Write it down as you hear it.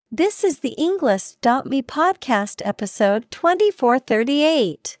This is the Englist.me podcast episode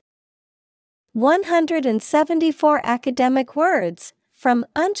 2438. 174 academic words, from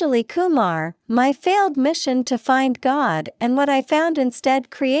Anjali Kumar, My Failed Mission to Find God and What I Found Instead,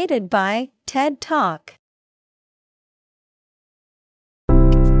 created by TED Talk.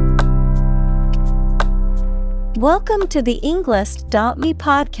 Welcome to the Englist.me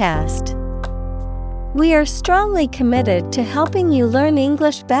podcast. We are strongly committed to helping you learn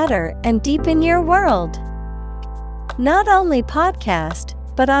English better and deepen your world. Not only podcast,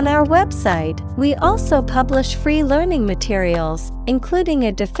 but on our website, we also publish free learning materials, including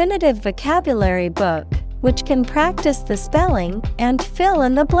a definitive vocabulary book, which can practice the spelling and fill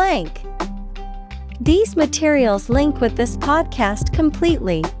in the blank. These materials link with this podcast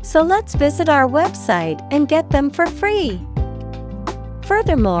completely, so let's visit our website and get them for free.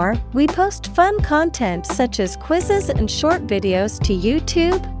 Furthermore, we post fun content such as quizzes and short videos to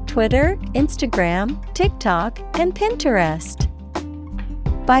YouTube, Twitter, Instagram, TikTok, and Pinterest.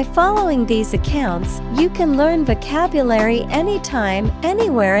 By following these accounts, you can learn vocabulary anytime,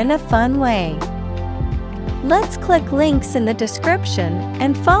 anywhere in a fun way. Let's click links in the description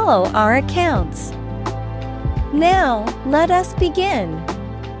and follow our accounts. Now, let us begin.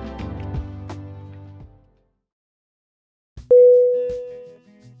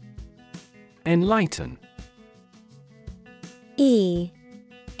 Enlighten. E-N-L-I-G-H-T-E-N.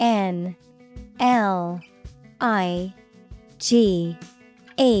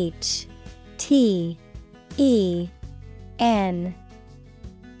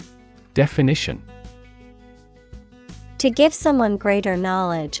 Definition: to give someone greater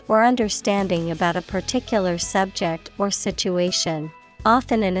knowledge or understanding about a particular subject or situation,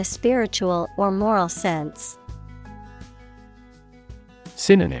 often in a spiritual or moral sense.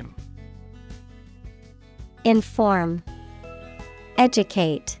 Synonym: inform,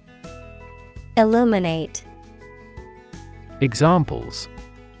 educate, illuminate. Examples: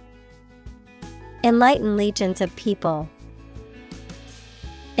 enlighten legions of people,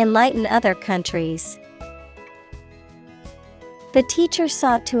 enlighten other countries. The teacher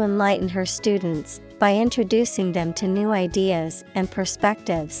sought to enlighten her students by introducing them to new ideas and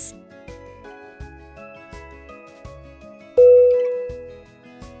perspectives.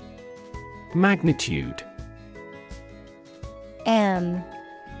 Magnitude.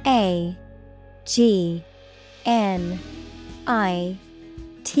 M-A-G-N-I-T-U-D-E.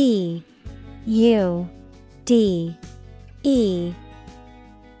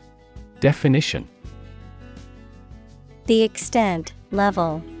 Definition: the extent,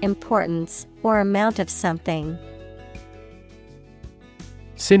 level, importance, or amount of something.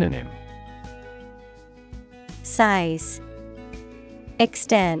 Synonym: size,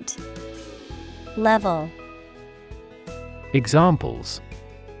 extent, level. Examples: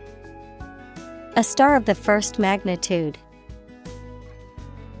 a star of the first magnitude.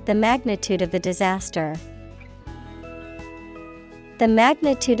 The magnitude of the disaster. The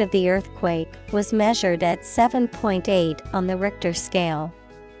magnitude of the earthquake was measured at 7.8 on the Richter scale.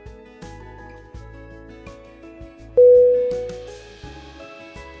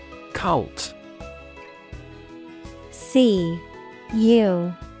 Cult. C-U-L-T.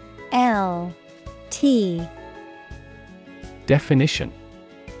 Definition: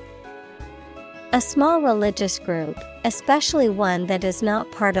 a small religious group, especially one that is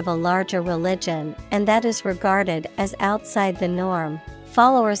not part of a larger religion and that is regarded as outside the norm,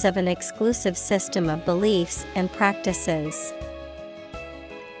 followers of an exclusive system of beliefs and practices.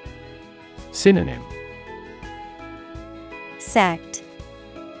 Synonym: sect,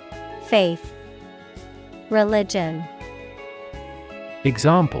 faith, religion.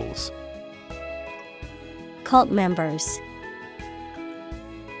 Examples: cult members,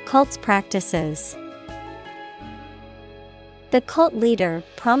 cult's practices. The cult leader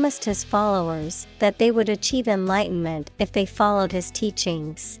promised his followers that they would achieve enlightenment if they followed his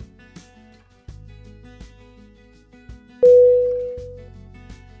teachings.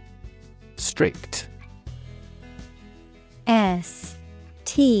 Strict. S-T-R-I-C-T.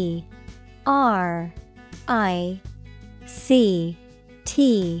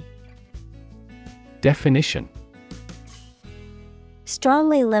 Definition: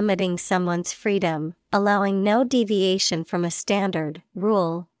 strongly limiting someone's freedom, allowing no deviation from a standard,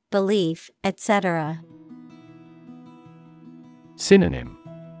 rule, belief, etc. Synonym: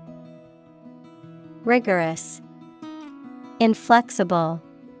 rigorous, inflexible,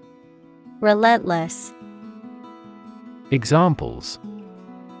 relentless. Examples: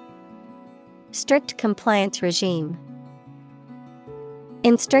 strict compliance regime,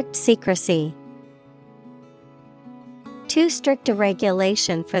 in strict secrecy. Too strict a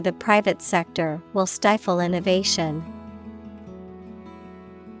regulation for the private sector will stifle innovation.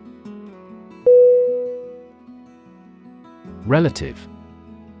 Relative.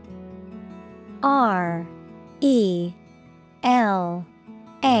 RELATIVE.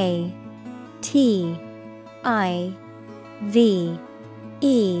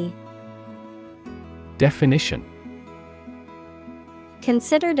 Definition.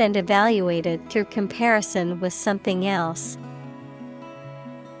 Considered and evaluated through comparison with something else.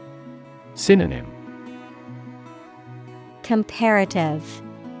 Synonym. Comparative,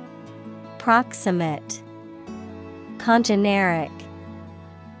 proximate, congeneric.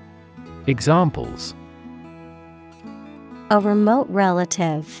 Examples. A remote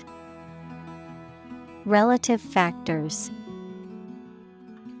relative. Relative factors.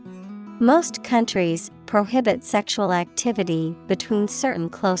 Most countries prohibit sexual activity between certain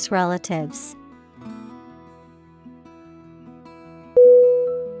close relatives.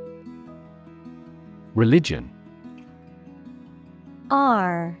 Religion.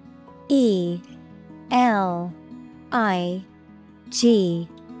 RELIGION.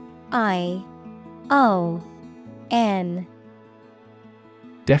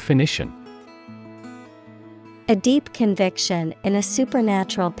 Definition. A deep conviction in a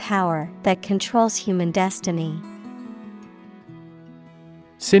supernatural power that controls human destiny.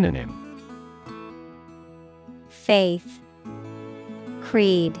 Synonym. Faith,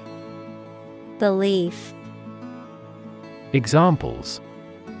 creed, belief. Examples.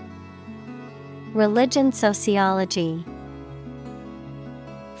 Religion sociology.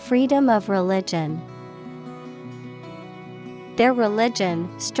 Freedom of religion. Their religion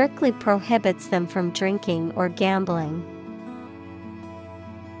strictly prohibits them from drinking or gambling.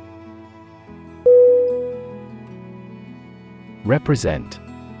 Represent.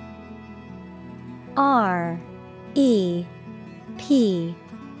 REPRESENT.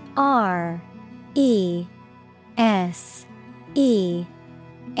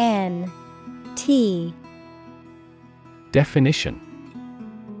 Definition.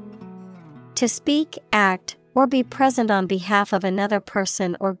 To speak, act, or be present on behalf of another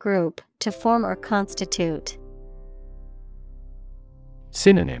person or group, to form or constitute.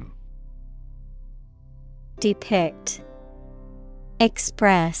 Synonym. Depict,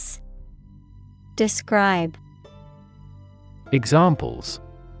 express, describe. Examples.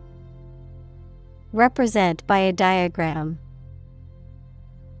 Represent by a diagram.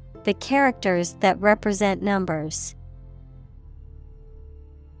 The characters that represent numbers.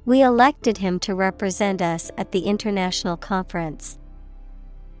 We elected him to represent us at the international conference.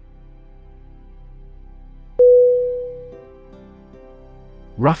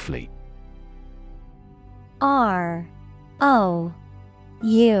 Roughly. ROUGHLY.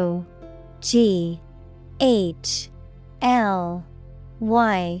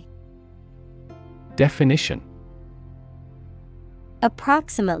 Definition.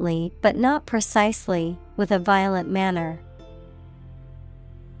 Approximately, but not precisely, with a violent manner.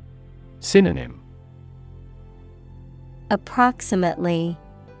 Synonym. Approximately.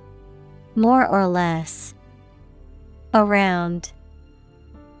 More or less. Around.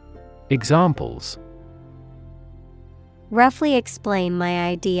 Examples. Roughly explain my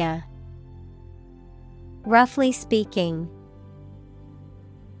idea. Roughly speaking.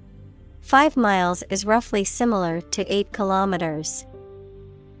 5 miles is roughly similar to 8 kilometers.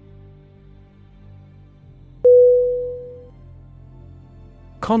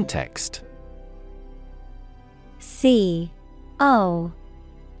 Context. CONTEXT.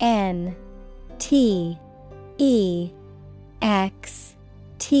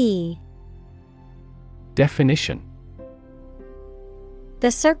 Definition.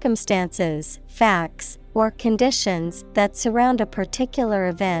 The circumstances, facts, or conditions that surround a particular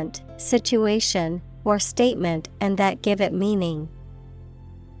event, situation, or statement and that give it meaning.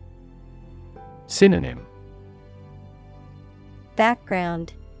 Synonym.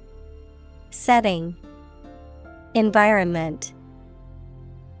 Background, setting, environment.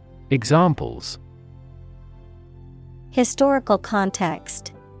 Examples. Historical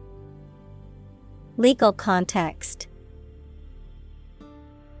context. Legal context.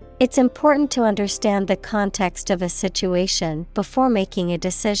 It's important to understand the context of a situation before making a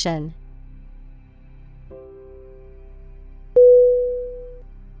decision.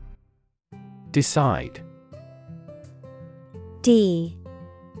 Decide. DECIDE.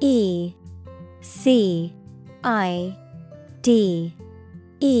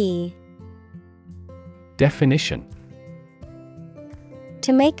 Definition.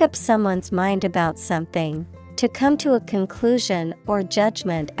 To make up someone's mind about something, to come to a conclusion or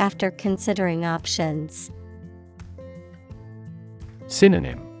judgment after considering options.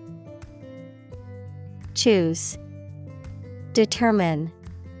 Synonym. Choose, determine,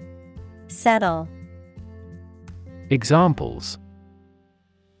 settle. Examples.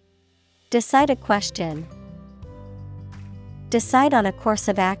 Decide a question. Decide on a course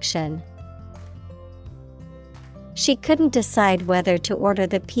of action. She couldn't decide whether to order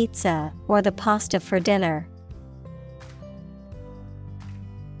the pizza or the pasta for dinner.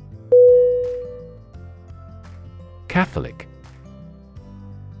 Catholic.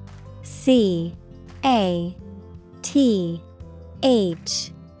 CATHOLIC.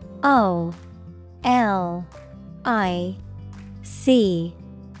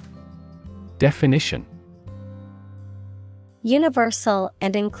 Definition. Universal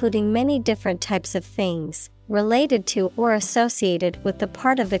and including many different types of things, related to or associated with the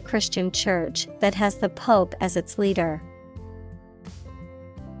part of the Christian Church that has the Pope as its leader.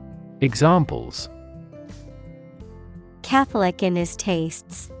 Examples. Catholic in his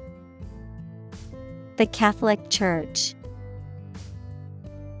tastes. The Catholic Church.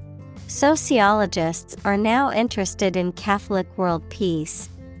 Sociologists are now interested in Catholic world peace.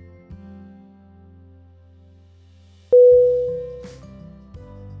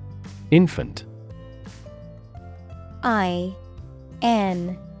 Infant.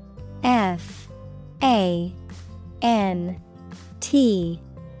 INFANT.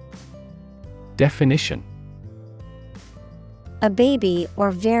 Definition. A baby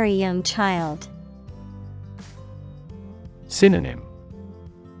or very young child. Synonym.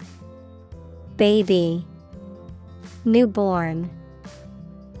 Baby, newborn,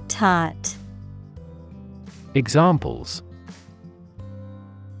 tot. Examples.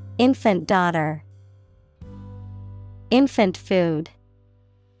 Infant daughter. Infant food.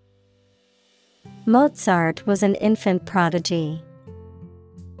 Mozart was an infant prodigy.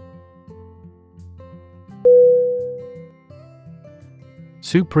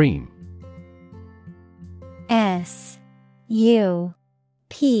 Supreme.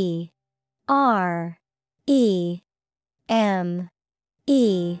 SUPREME.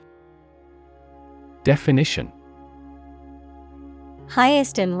 Definition.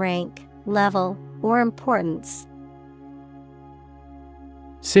 Highest in rank, level, or importance.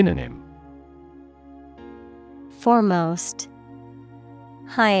 Synonym. Foremost,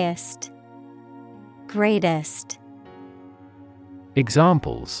 highest, greatest.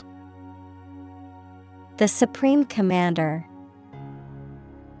 Examples. The Supreme Commander.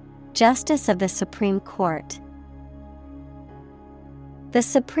 Justice of the Supreme Court. The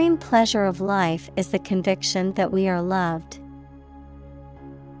supreme pleasure of life is the conviction that we are loved.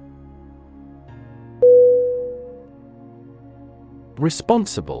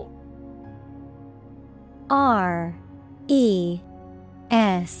 Responsible. RESPONSIBLE.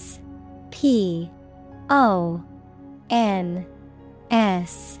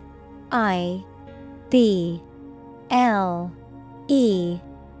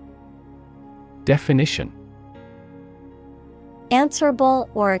 Definition. Answerable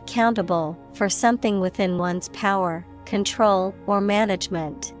or accountable for something within one's power, control, or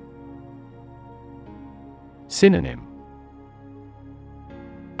management. Synonym.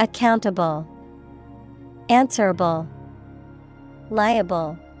 Accountable, answerable,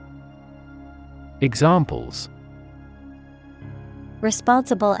 liable. Examples.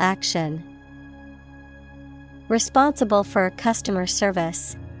 Responsible action. Responsible for customer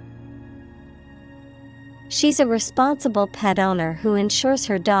service. She's a responsible pet owner who ensures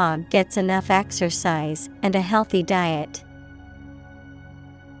her dog gets enough exercise and a healthy diet.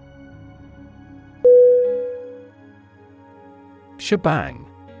 Shebang.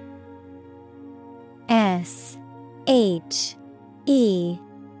 SHEBANG.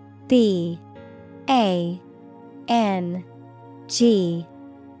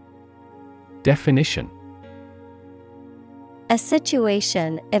 Definition. A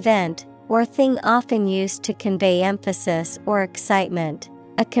situation, event, or thing often used to convey emphasis or excitement,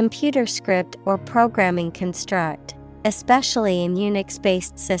 a computer script or programming construct, especially in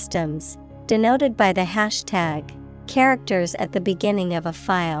Unix-based systems, denoted by the hashtag, characters at the beginning of a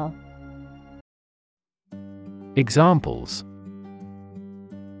file. Examples.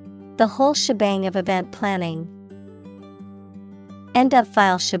 The whole shebang of event planning. End of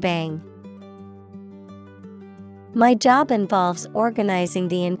file shebang. My job involves organizing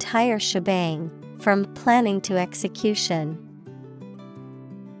the entire shebang, from planning to execution.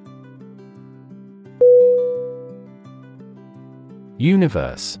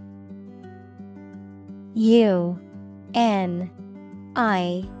 Universe. UNIVERSE.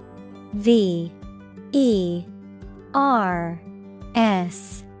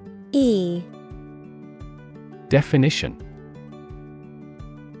 Definition.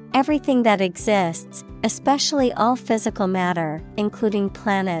 everything that exists, especially all physical matter, including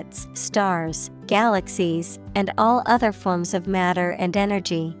planets, stars, galaxies, and all other forms of matter and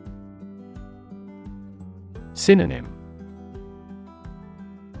energy. Synonym: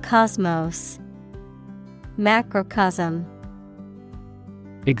 Cosmos, macrocosm.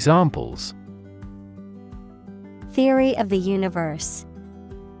 Examples: Theory of the universe.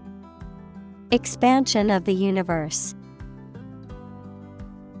 Expansion of the universe.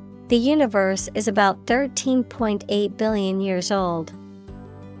 The universe is about 13.8 billion years old.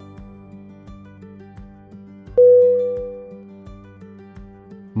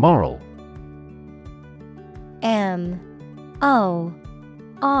 Moral. M-O-R-A-L.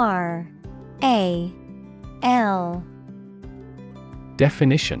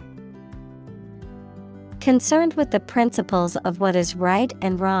 Definition: Concerned with the principles of what is right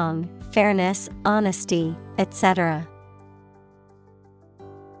and wrong, fairness, honesty, etc.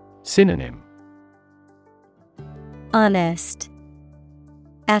 Synonym: Honest,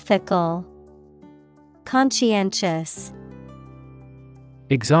 ethical, conscientious.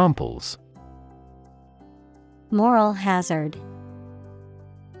 Examples: Moral hazard,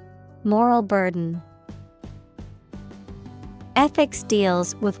 moral burden. Ethics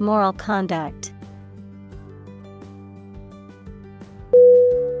deals with moral conduct.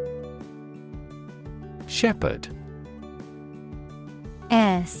 Shepherd.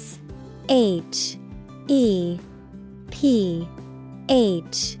 S-H-E-P-H-E-R-D.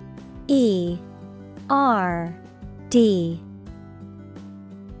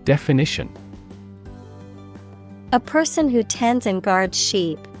 Definition: A person who tends and guards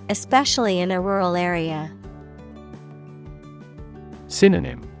sheep, especially in a rural area.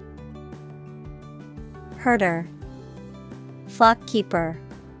 Synonym: Herder, flock keeper,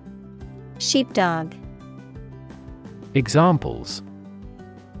 sheepdog. Examples: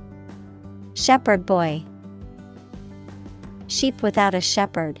 Shepherd boy, sheep without a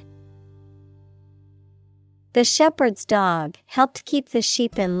shepherd. The shepherd's dog helped keep the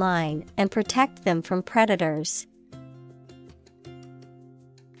sheep in line and protect them from predators.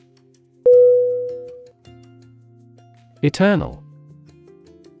 Eternal.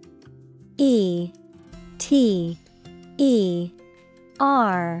 E-T-E-R-N-A-L.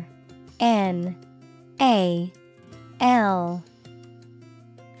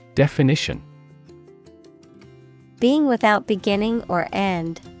 Definition: Being without beginning or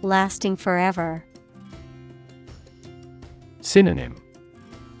end, lasting forever. Synonym: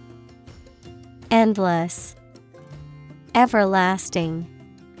 Endless, everlasting,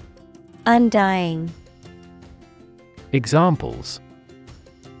 undying. Examples: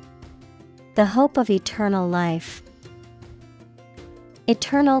 The hope of eternal life.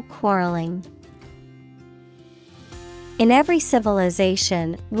 Eternal quarreling. In every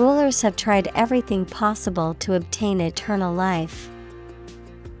civilization, rulers have tried everything possible to obtain eternal life.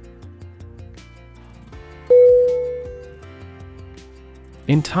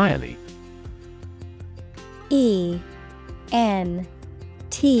 Entirely. E-N-T-I-R-E-L-Y.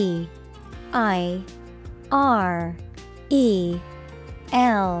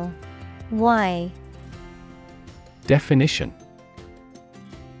 Definition: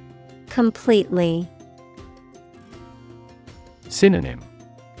 Completely. Synonym: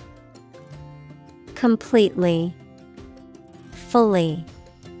 Completely, fully,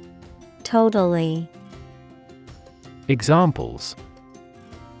 totally. Examples: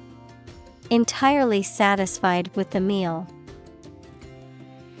 Entirely satisfied with the meal.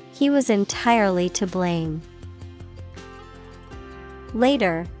 He was entirely to blame.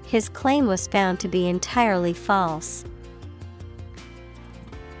 Later, his claim was found to be entirely false.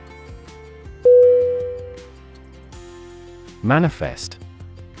 Manifest.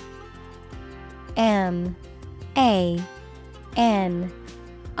 M-A-N-I-F-E-S-T.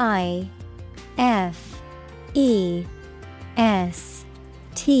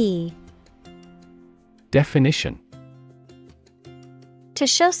 Definition: To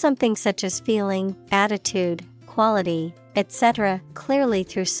show something such as feeling, attitude, quality, etc., clearly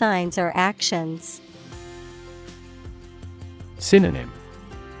through signs or actions. Synonym: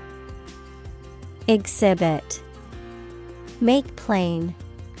 Exhibit, make plain,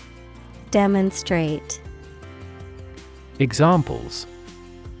 demonstrate. Examples: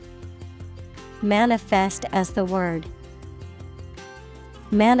 Manifest as the word.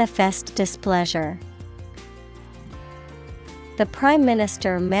 Manifest displeasure. The Prime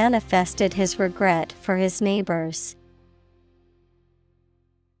Minister manifested his regret for his neighbors.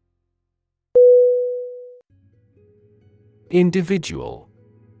 Individual.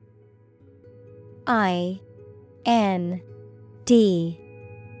 I-N-D-I-V-I-D-U-A-L.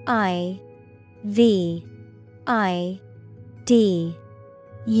 I V I D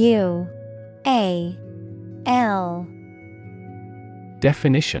U A L.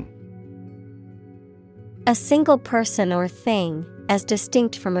 Definition: A single person or thing, as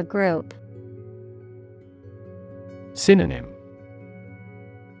distinct from a group. Synonym: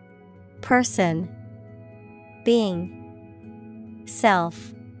 Person, being,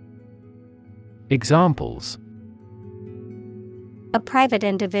 self. Examples: A private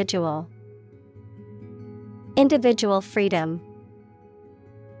individual. Individual freedom.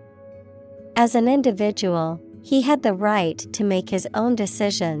 As an individual, he had the right to make his own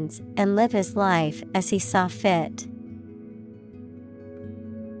decisions and live his life as he saw fit.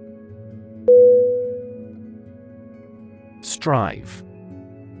 Strive.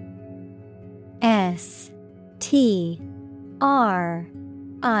 S T R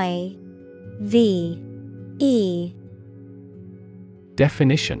I V E.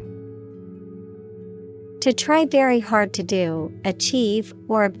 Definition: To try very hard to do, achieve,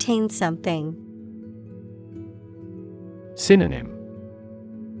 or obtain something. Synonym: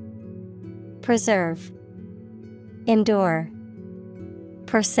 Preserve, endure,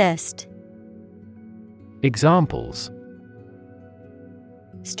 persist. Examples: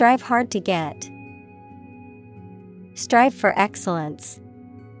 Strive hard to get. Strive for excellence.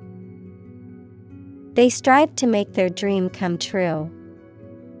 They strive to make their dream come true.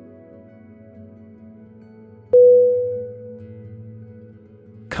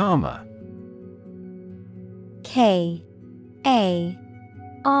 Karma. K A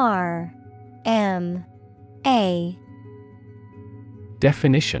R M A.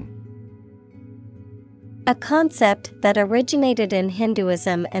 Definition: A concept that originated in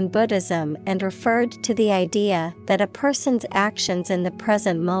Hinduism and Buddhism and referred to the idea that a person's actions in the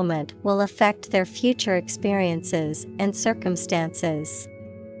present moment will affect their future experiences and circumstances.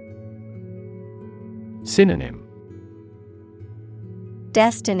 Synonym: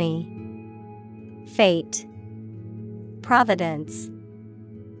 Destiny, fate, providence.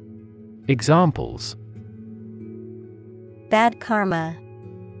 Examples: Bad karma.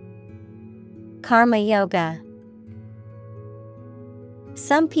 Karma yoga.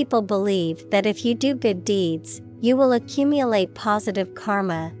 Some people believe that if you do good deeds, you will accumulate positive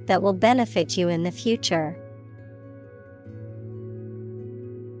karma that will benefit you in the future.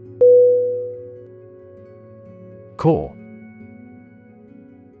 Core.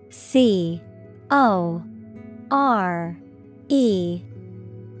 C O R E.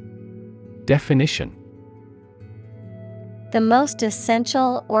 Definition: The most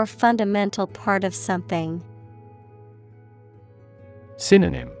essential or fundamental part of something.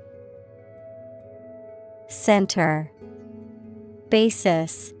 Synonym: Center,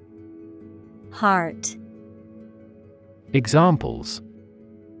 basis, heart. Examples: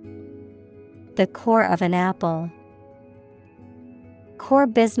 The core of an apple. Core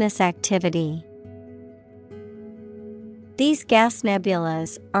business activity. These gas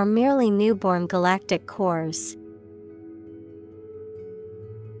nebulas are merely newborn galactic cores.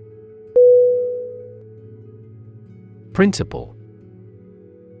 Principle.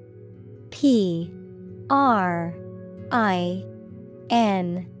 P R I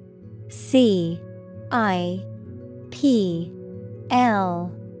N C I P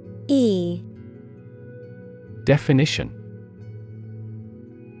L E. Definition: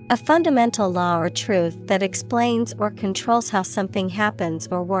 A fundamental law or truth that explains or controls how something happens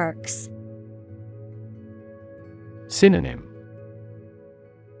or works. Synonym: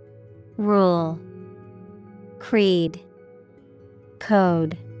 Rule, creed,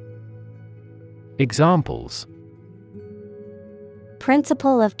 code. Examples: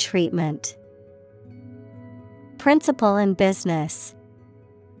 Principle of treatment. Principle in business.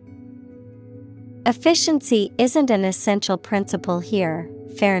 Efficiency isn't an essential principle here,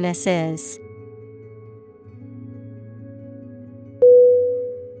 fairness is.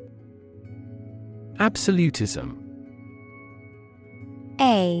 Absolutism.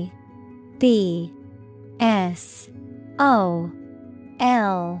 A B S O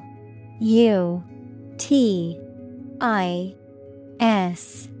L U T I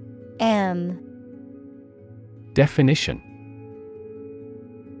S M. Definition: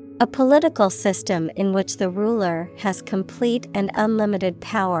 A political system in which the ruler has complete and unlimited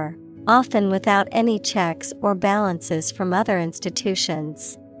power, often without any checks or balances from other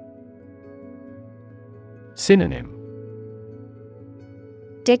institutions. Synonym: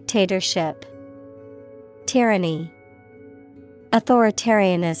 Dictatorship, tyranny,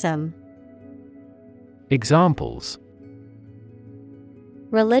 authoritarianism. Examples: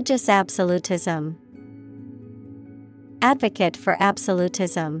 Religious absolutism. Advocate for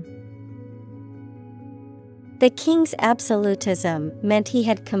absolutism. The king's absolutism meant he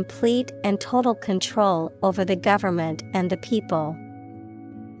had complete and total control over the government and the people.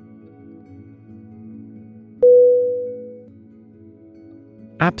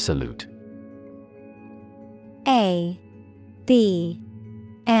 Absolute. A B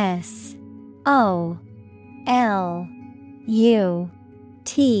S O L U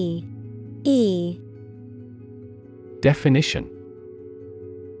T E. Definition.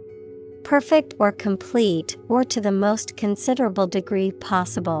 Perfect or complete, or to the most considerable degree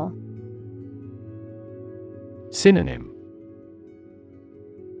possible. Synonym.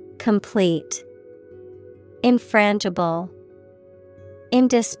 Complete, infrangible,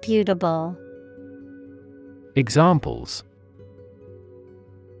 indisputable. Examples.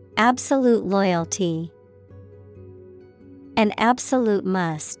 Absolute loyalty. An absolute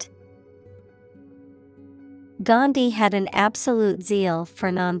must. Gandhi had an absolute zeal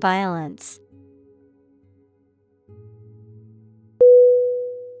for nonviolence.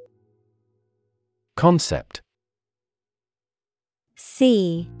 Concept.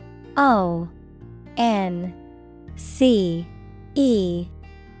 C-O-N-C-E-P-T.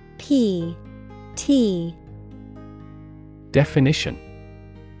 Definition.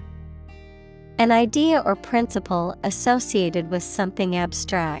 An idea or principle associated with something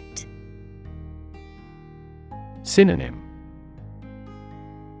abstract. Synonym.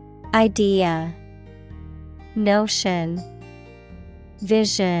 Idea, notion,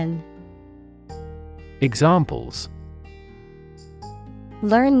 vision. Examples.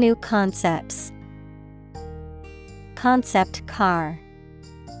 Learn new concepts. Concept car.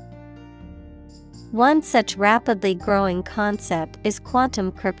 One such rapidly growing concept is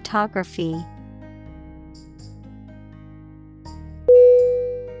quantum cryptography.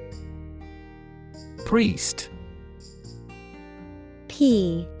 Priest.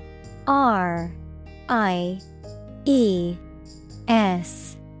 P-R-I-E-S-T.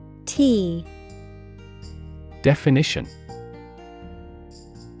 Definition.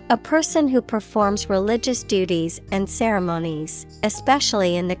 A person who performs religious duties and ceremonies,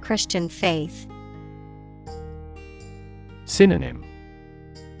 especially in the Christian faith. Synonym.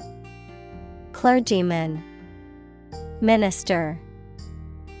 Clergyman, minister,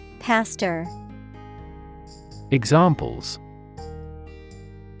 pastor. Examples.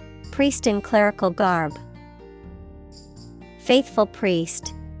 Priest in clerical garb. Faithful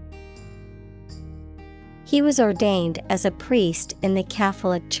priest. He was ordained as a priest in the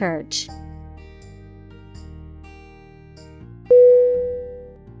Catholic Church.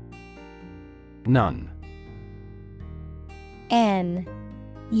 None. N-U-N.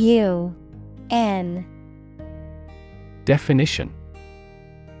 Definition.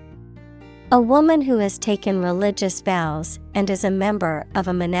 A woman who has taken religious vows and is a member of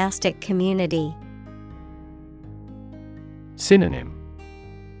a monastic community. Synonym.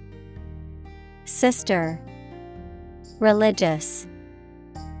 Sister, religious,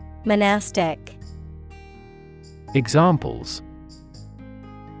 monastic. Examples.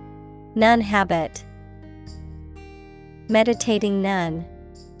 Nun habit. Meditating nun.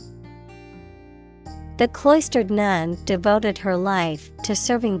 The cloistered nun devoted her life to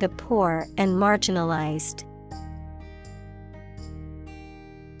serving the poor and marginalized.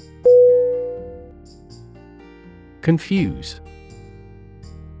 Confuse.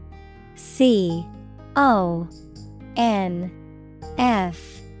 C-O-N-F-U-S-E.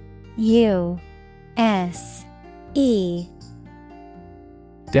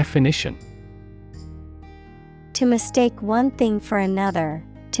 Definition. To mistake one thing for another,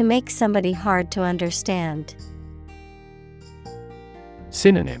 to make somebody hard to understand.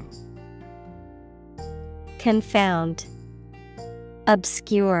 Synonym. Confound,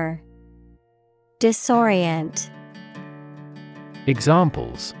 obscure, disorient.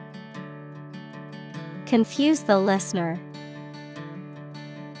 Examples. Confuse the listener.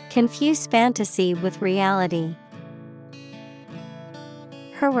 Confuse fantasy with reality.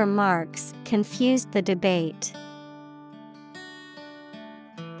 Her remarks confused the debate.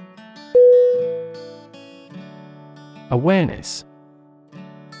 Awareness.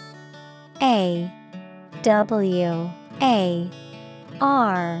 A-W-A-R-E-N-E-S.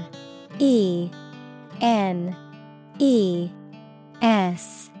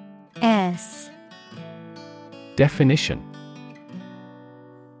 Definition.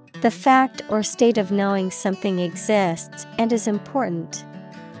 The fact or state of knowing something exists and is important.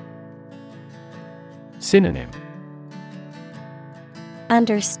 Synonym.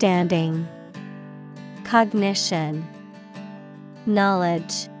 Understanding, cognition,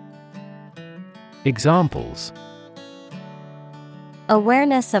 knowledge. Examples.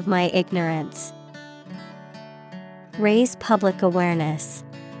 Awareness of my ignorance. Raise public awareness.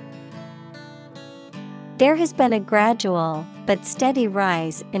 There has been a gradual but steady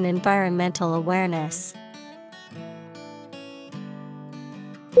rise in environmental awareness.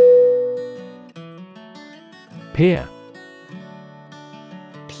 Peer.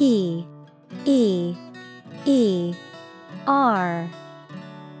 P-E-E-R.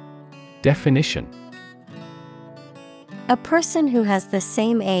 Definition. A person who has the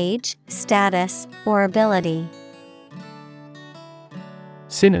same age, status, or ability.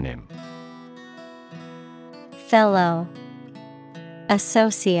 Synonym. Fellow,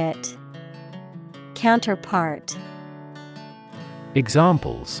 associate, counterpart.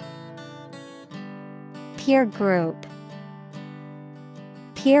 Examples. Peer group.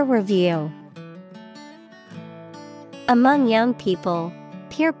 Peer review. Among young people,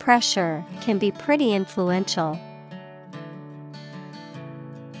 peer pressure can be pretty influential.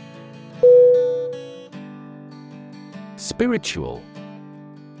 Spiritual.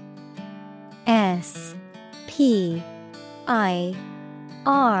 S-P-I-R-I-T-U-A-L.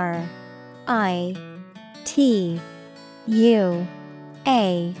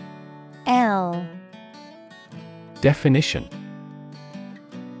 Definition.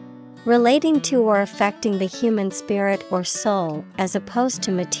 Relating to or affecting the human spirit or soul as opposed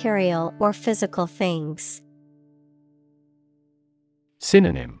to material or physical things.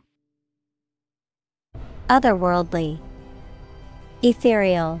 Synonym. Otherworldly,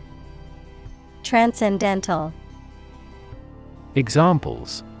 ethereal, transcendental.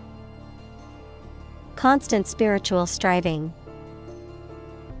 Examples. Constant spiritual striving.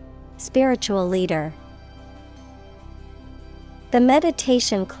 Spiritual leader. The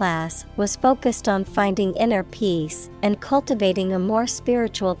meditation class was focused on finding inner peace and cultivating a more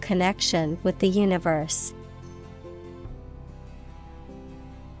spiritual connection with the universe.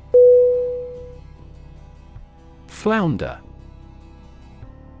 Flounder.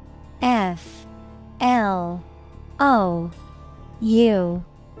 F-L-O-U-N-D-E-R.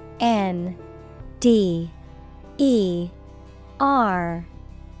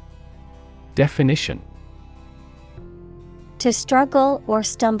 Definition. To struggle or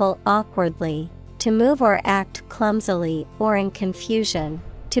stumble awkwardly, to move or act clumsily or in confusion,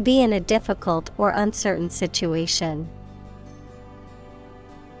 to be in a difficult or uncertain situation.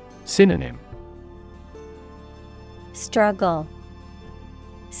 Synonym. Struggle,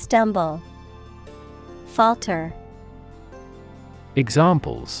 stumble, falter.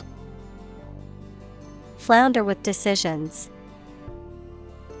 Examples. Flounder with decisions.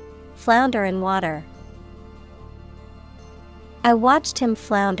 Flounder in water. I watched him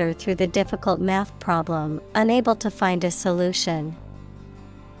flounder through the difficult math problem, unable to find a solution.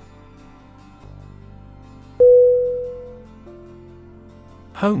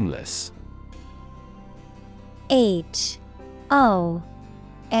 Homeless. H-O-M-E-L-E-S-S.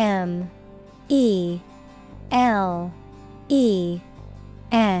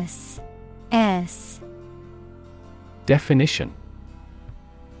 Definition.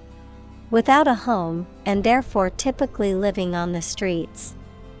 Without a home, and therefore typically living on the streets.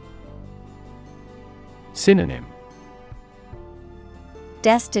 Synonym.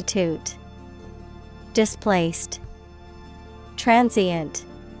 Destitute, displaced, transient.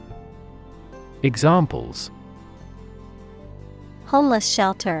 Examples. Homeless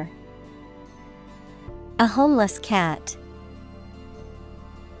shelter. A homeless cat.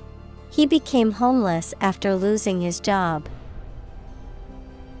 He became homeless after losing his job.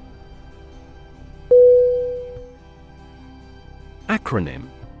 Acronym.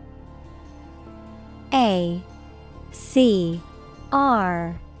 A C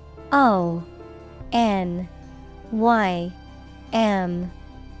R O N Y M.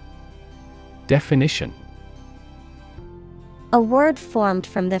 Definition. A word formed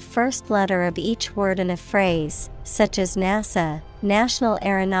from the first letter of each word in a phrase, such as NASA, National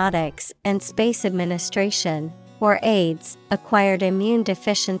Aeronautics and Space Administration, or AIDS, Acquired Immune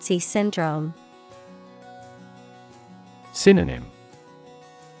Deficiency Syndrome. Synonym.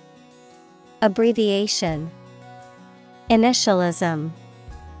 Abbreviation. Initialism.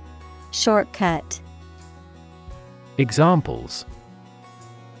 Shortcut. Examples.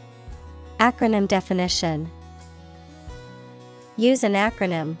 Acronym definition. Use an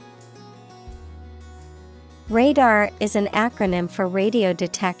acronym. Radar is an acronym for radio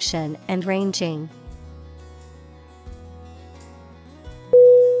detection and ranging.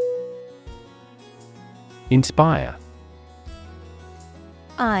 Inspire.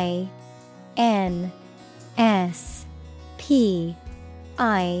 I-N-S-P-I-R-E.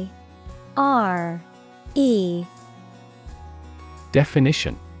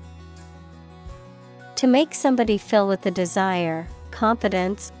 Definition: to make somebody feel with a desire,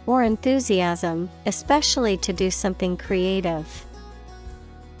 confidence, or enthusiasm, especially to do something creative.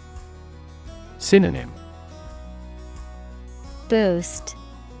 Synonym: Boost,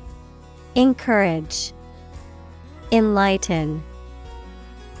 encourage, enlighten.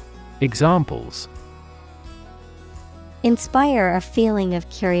 Examples: inspire a feeling of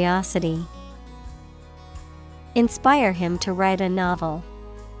curiosity. Inspire him to write a novel.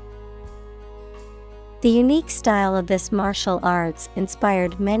 The unique style of this martial arts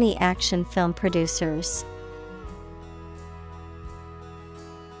inspired many action film producers.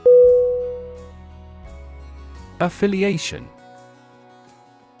 Affiliation.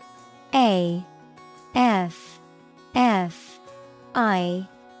 A F F I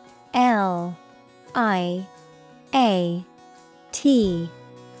L I A T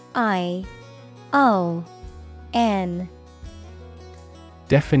I O N.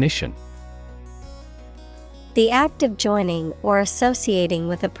 Definition: the act of joining or associating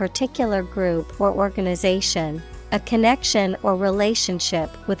with a particular group or organization, a connection or relationship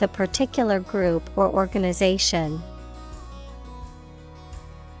with a particular group or organization.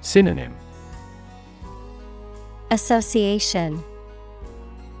 Synonym: association,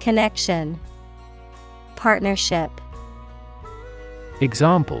 connection, partnership.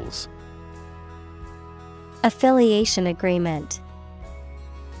 Examples: affiliation agreement,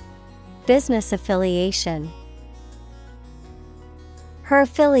 business affiliation. Her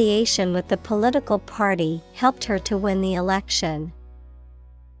affiliation with the political party helped her to win the election.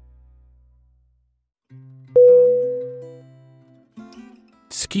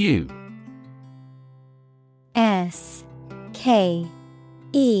 Skew. S K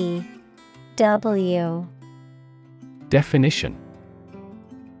E W. Definition: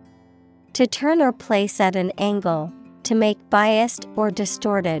 to turn or place at an angle, to make biased or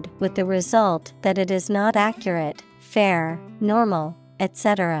distorted with the result that it is not accurate, fair, normal,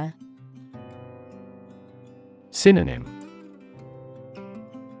 etc. Synonym: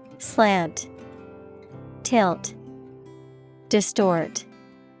 slant, tilt, distort.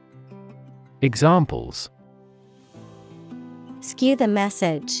 Examples: skew the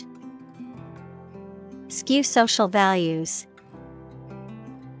message, skew social values.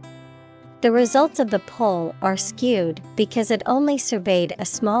 The results of the poll are skewed because it only surveyed a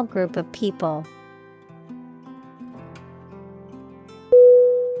small group of people.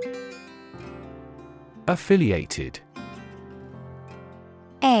 Affiliated.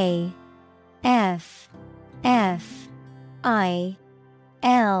 A F F I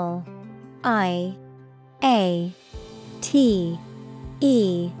L I A T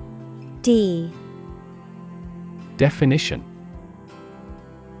E D. Definition: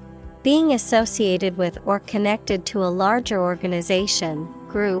 being associated with or connected to a larger organization,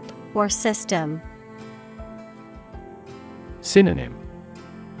 group, or system. Synonym: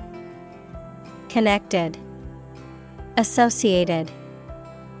 connected, associated,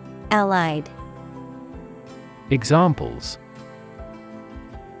 allied. Examples: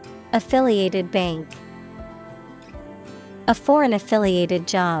 affiliated bank, a foreign affiliated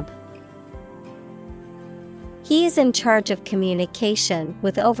job. He is in charge of communication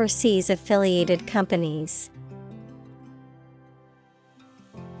with overseas affiliated companies.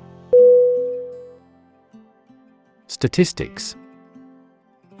 Statistics.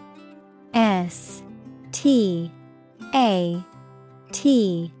 S T A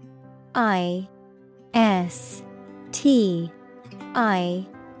T I S T I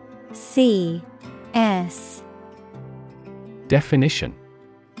C S. Definition: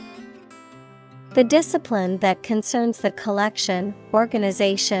 the discipline that concerns the collection,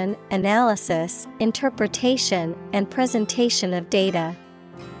 organization, analysis, interpretation, and presentation of data.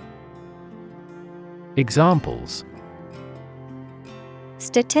 Examples: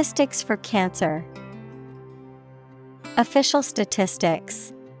 statistics for cancer, official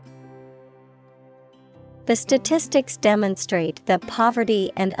statistics. The statistics demonstrate that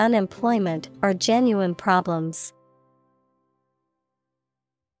poverty and unemployment are genuine problems.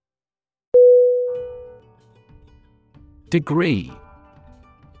 Degree.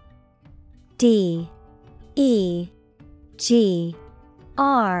 D E G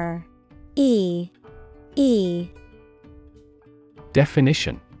R E E.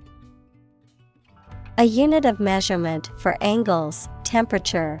 Definition: a unit of measurement for angles,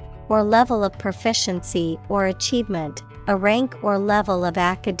 temperature, or level of proficiency or achievement, a rank or level of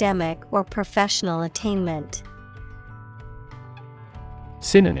academic or professional attainment.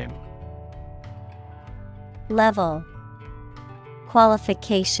 Synonym: level,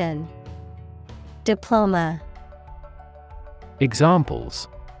 qualification, diploma. Examples: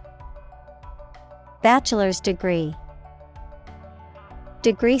 bachelor's degree,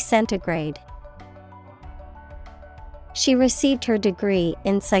 degree centigrade. She received her degree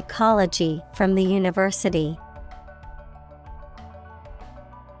in psychology from the university.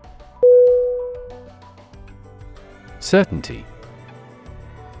 Certainty.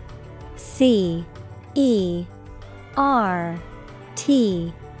 CERTAINTY.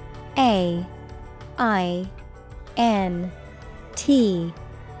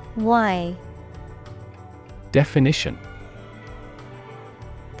 Definition: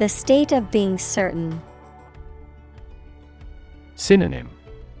 the state of being certain. Synonym: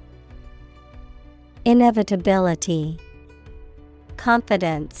 inevitability,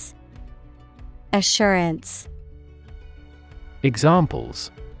 confidence, assurance.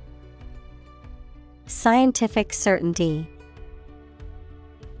 Examples: scientific certainty,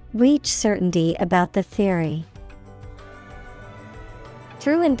 reach certainty about the theory.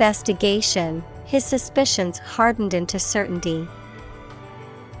 Through investigation, his suspicions hardened into certainty.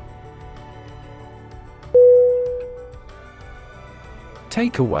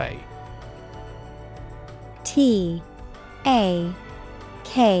 Takeaway. TAKEAWAY.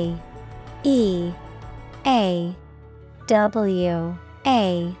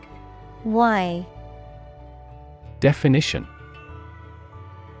 Definition: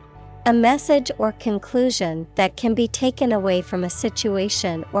 a message or conclusion that can be taken away from a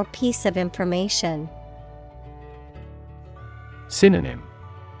situation or piece of information. Synonym: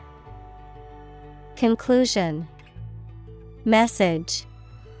 conclusion, message,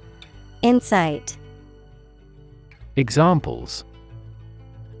 insight. Examples: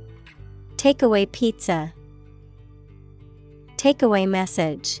 takeaway pizza, takeaway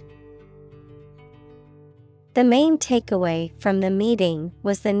message. The main takeaway from the meeting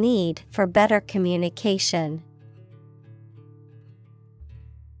was the need for better communication.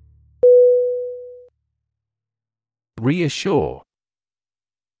 Reassure.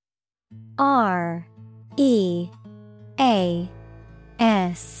 REASSURE.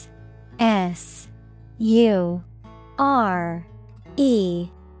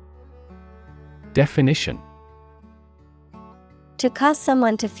 Definition: to cause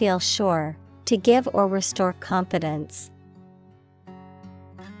someone to feel sure, to give or restore confidence.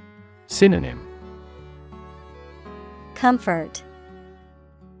 Synonym: comfort,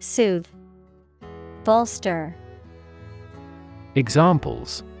 soothe, bolster.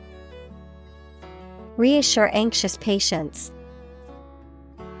 Examples: reassure anxious patients,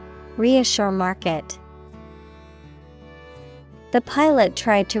 reassure market. The pilot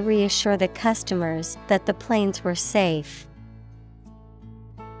tried to reassure the customers that the planes were safe.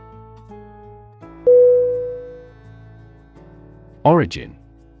 Origin.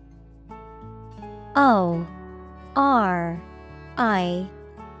 ORIGIN.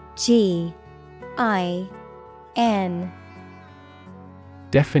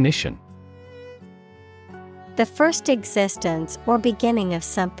 Definition: the first existence or beginning of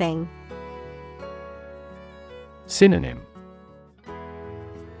something. Synonym: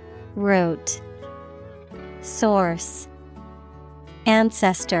 root, source,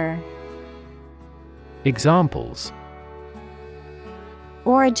 ancestor. Examples: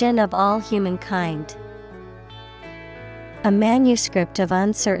 origin of all humankind. A manuscript of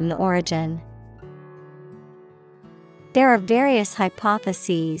uncertain origin. There are various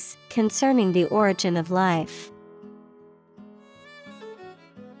hypotheses concerning the origin of life.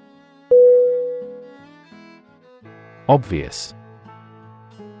 Obvious.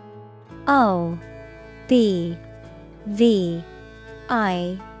 OBVIOUS.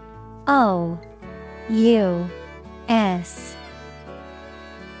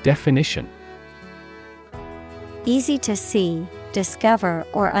 Definition: easy to see, discover,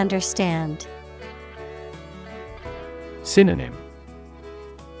 or understand. Synonym: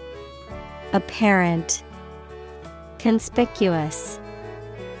 apparent, conspicuous,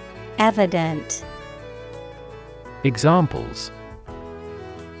 evident. Examples: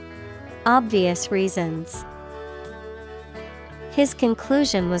 obvious reasons. His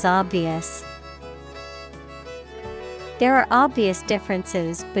conclusion was obvious. There are obvious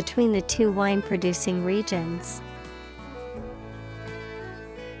differences between the two wine-producing regions.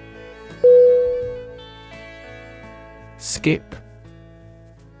 Skip.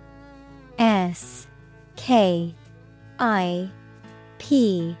 SKIP.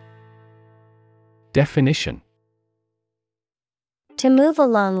 Definition: to move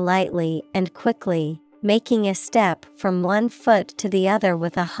along lightly and quickly, making a step from one foot to the other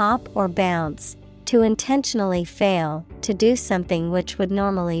with a hop or bounce, to intentionally fail to do something which would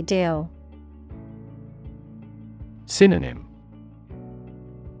normally do. Synonym: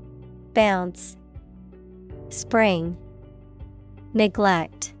 bounce, spring,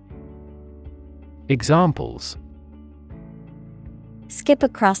 neglect. Examples: skip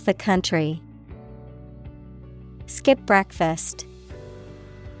across the country, skip breakfast.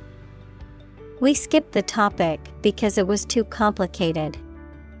 We skipped the topic because it was too complicated.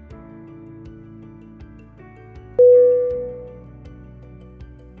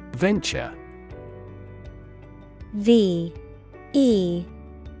 Venture. V-E-N-T-U-R-E.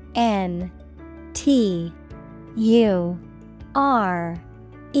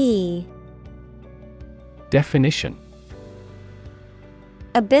 Definition: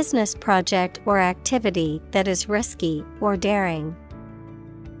 a business project or activity that is risky or daring.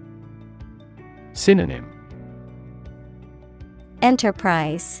 Synonym: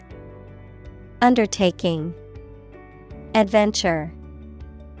 Enterprise, undertaking, adventure.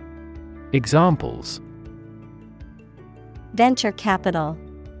 Examples: venture capital,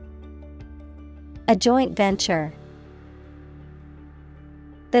 a joint venture.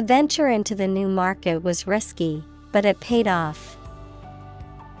 The venture into the new market was risky, but it paid off.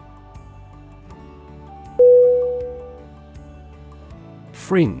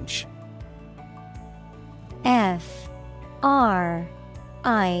 Fringe. F-R-I-N-G-E.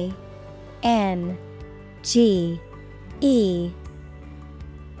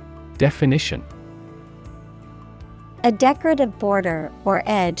 Definition: a decorative border or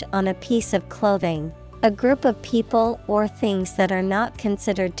edge on a piece of clothing, a group of people or things that are not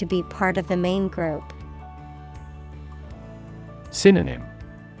considered to be part of the main group. Synonym: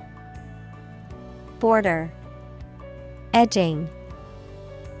 border, edging,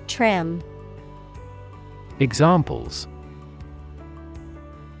 trim. Examples: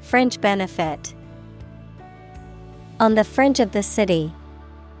 fringe benefit, on the fringe of the city.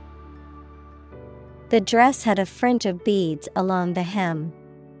 The dress had a fringe of beads along the hem.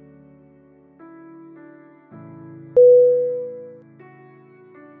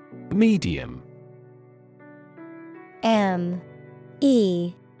 Medium. M-E-D-I-U-M.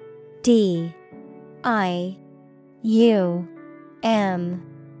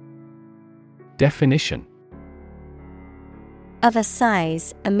 Definition: of a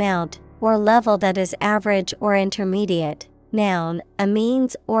size, amount, or level that is average or intermediate. Noun, a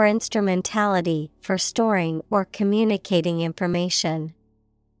means or instrumentality for storing or communicating information.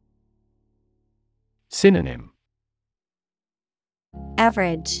 Synonym: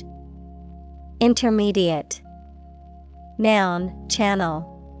 average, intermediate. Noun, channel.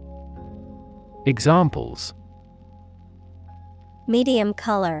 Examples: medium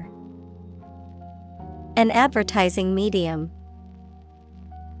color, an advertising medium.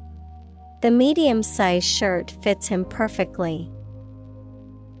 The medium-sized shirt fits him perfectly.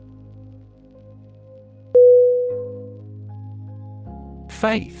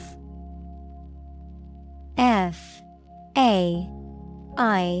 Faith. F-A-I-T-H.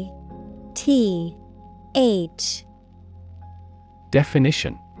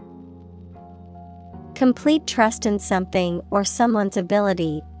 Definition: complete trust in something or someone's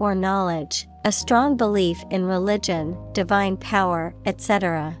ability or knowledge, a strong belief in religion, divine power,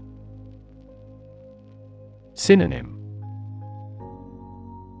 etc. Synonym: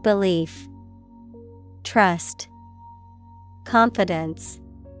 belief, trust, confidence.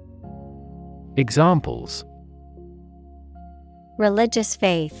 Examples: religious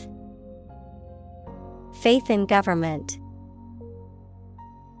faith, faith in government.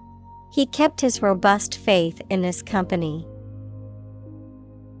 He kept his robust faith in his company.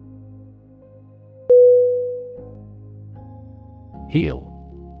 Heal.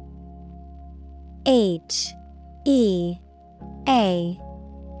 H-E-A-L.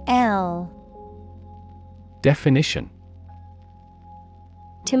 Definition: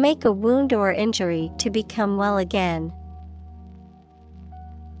 to make a wound or injury to become well again.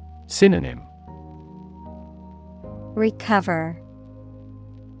 Synonym: recover,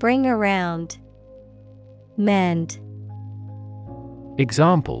 bring around, mend.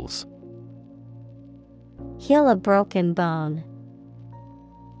 Examples: heal a broken bone,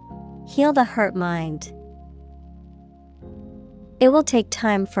 heal the hurt mind. It will take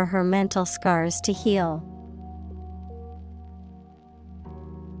time for her mental scars to heal.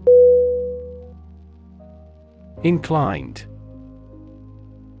 Inclined.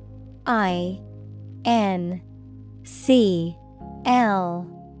 I-N-C-L-I-N-E-D.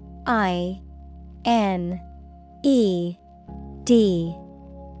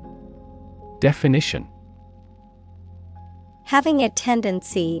 Definition: having a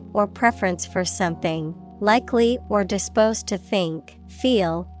tendency or preference for something, likely or disposed to think,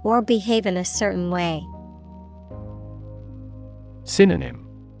 feel, or behave in a certain way. Synonym: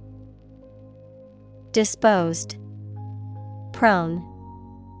 disposed, prone,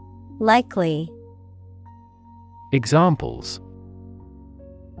 likely. Examples: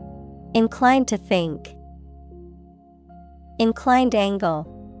 Inclined to think, inclined angle.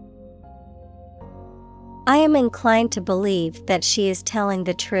 I am inclined to believe that she is telling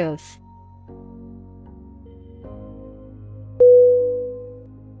the truth.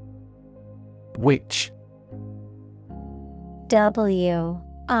 Which. W-I-T-C-H.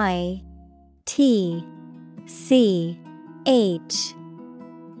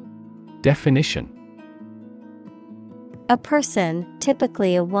 Definition: A person,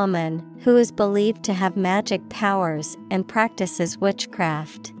 typically a woman, who is believed to have magic powers and practices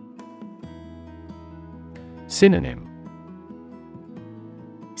witchcraft. Synonym: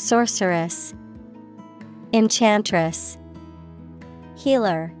 Sorceress, enchantress,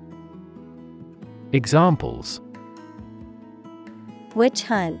 healer. Examples: Witch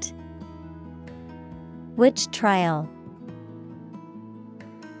hunt, witch trial.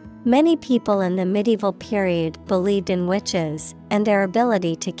 Many people in the medieval period believed in witches and their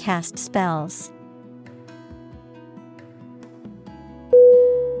ability to cast spells.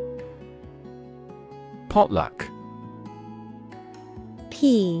 Potluck.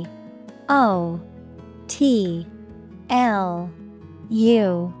 P-O-T-L-U-C-K.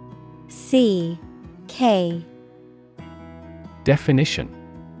 Definition: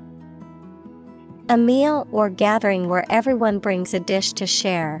 A meal or gathering where everyone brings a dish to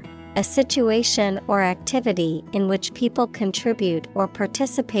share, a situation or activity in which people contribute or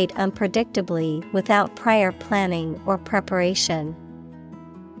participate unpredictably without prior planning or preparation.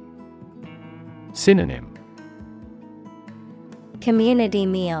 Synonym: Community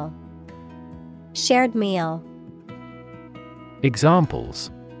meal, shared meal.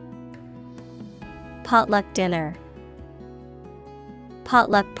 Examples: Potluck dinner,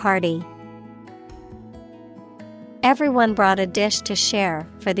 potluck party. Everyone brought a dish to share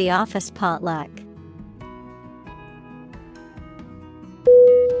for the office potluck.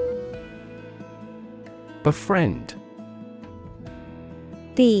 Befriend.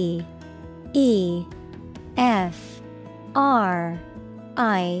 B-E-F-R-I-E-N-D.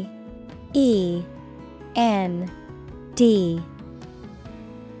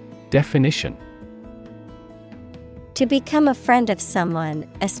 Definition: To become a friend of someone,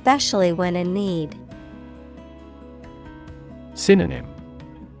 especially when in need. Synonym: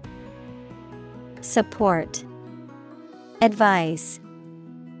 Support, advise,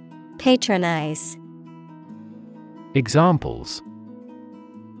 patronize. Examples: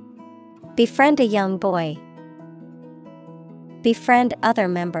 Befriend a young boy, befriend other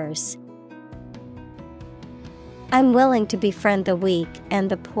members. I'm willing to befriend the weak and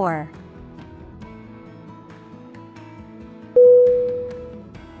the poor.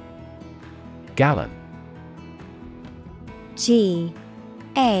 Gallon.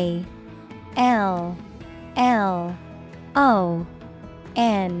 G-A-L-L-O-N.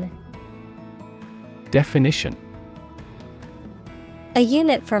 Definition: A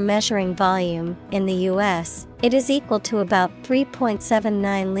unit for measuring volume. In the US, it is equal to about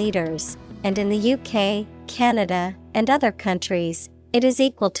 3.79 liters, and in the UK, Canada, and other countries, it is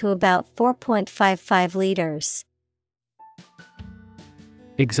equal to about 4.55 liters.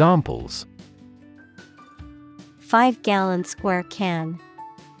 Examples: 5-gallon square can,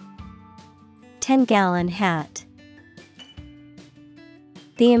 10-gallon hat.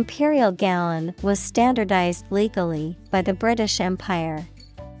 The imperial gallon was standardized legally by the British Empire.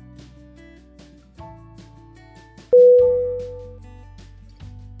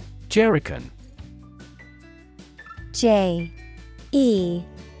 Jerrican. J-E-R-R-I-C-A-N.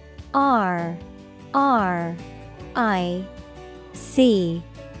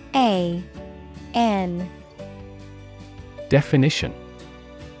 Definition: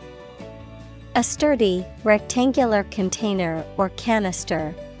 A sturdy, rectangular container or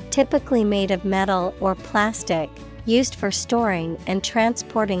canister, typically made of metal or plastic, used for storing and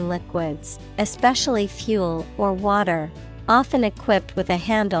transporting liquids, especially fuel or water, often equipped with a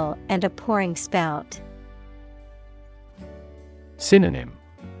handle and a pouring spout. Synonym: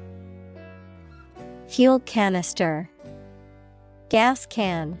 Fuel canister, gas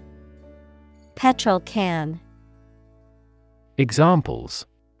can, petrol can. Examples: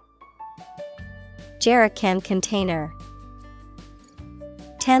 Jerrycan container,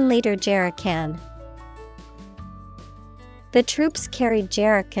 10-liter jerrycan. The troops carried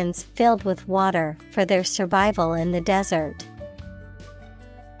jerrycans filled with water for their survival in the desert.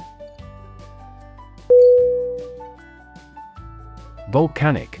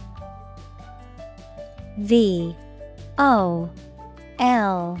 Volcanic. V-O-L-C-A-N-I-C.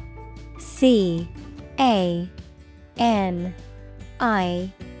 A N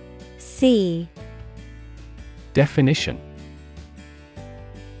I C. Definition: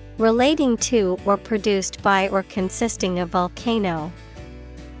 Relating to or produced by or consisting of volcano.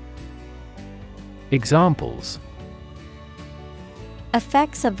 Examples: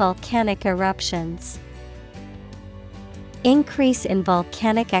 Effects of volcanic eruptions. Increase in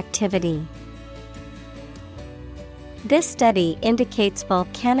volcanic activity. This study indicates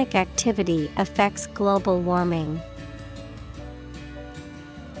volcanic activity affects global warming.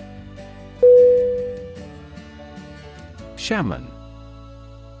 Shaman.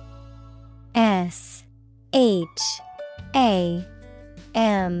 SHAMAN.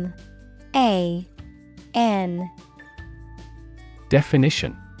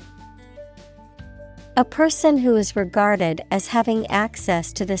 Definition: A person who is regarded as having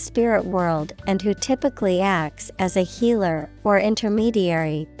access to the spirit world and who typically acts as a healer or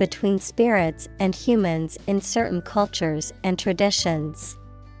intermediary between spirits and humans in certain cultures and traditions.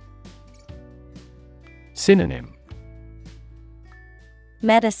 Synonym: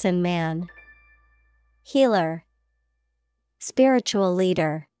 Medicine man, healer, spiritual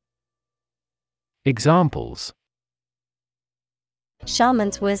leader. Examples: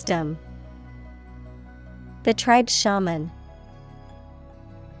 Shaman's wisdom. The tribe's shaman.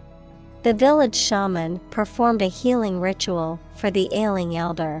 The village shaman performed a healing ritual for the ailing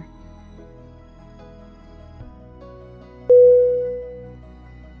elder.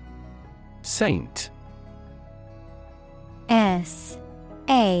 Saint.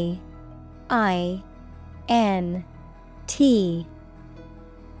 SAINT.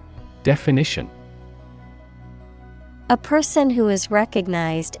 Definition: A person who is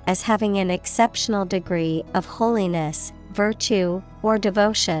recognized as having an exceptional degree of holiness, virtue, or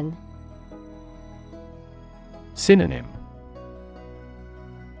devotion. Synonym: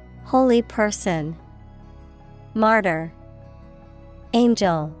 Holy person, martyr,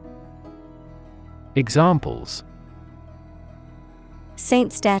 angel. Examples: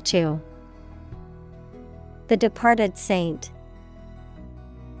 Saint statue. The departed saint.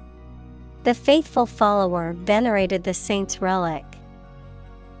 The faithful follower venerated the saint's relic.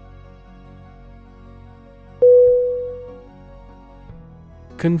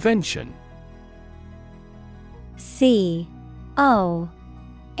 Convention. CONVENTION.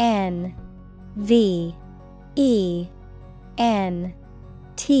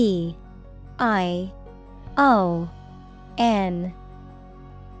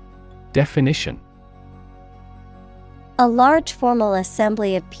 Definition: A large formal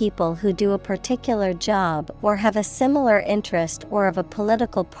assembly of people who do a particular job or have a similar interest or of a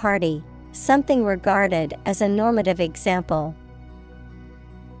political party, something regarded as a normative example.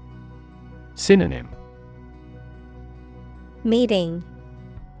 Synonym: Meeting,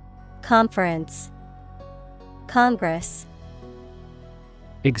 conference, congress.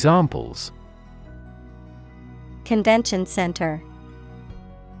 Examples: Convention center.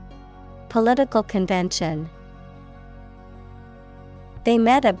 Political convention. They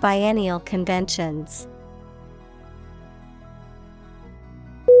met at biennial conventions.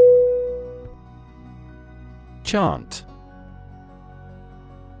 Chant.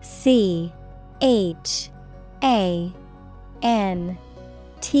 CHANT.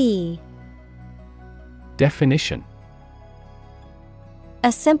 Definition: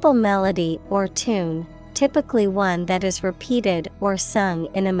 A simple melody or tune, typically one that is repeated or sung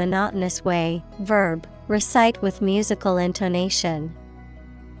in a monotonous way. Verb, recite with musical intonation.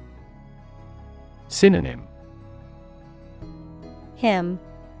 Synonym: Hymn,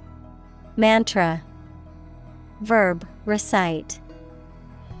 mantra. Verb, recite.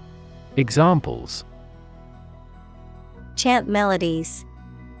 Examples: Chant melodies.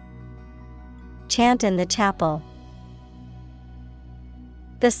 Chant in the chapel.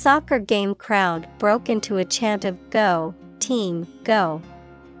 The soccer game crowd broke into a chant of "Go, team, go."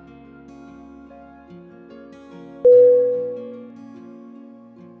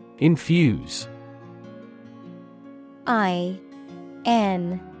 Infuse. INFUSE.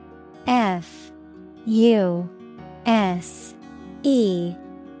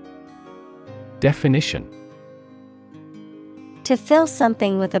 Definition: To fill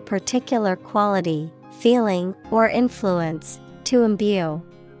something with a particular quality, feeling, or influence, to imbue.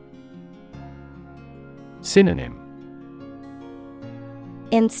 Synonym: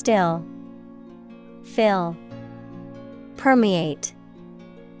 Instill, fill, permeate.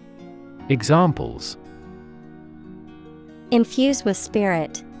 Examples: Infuse with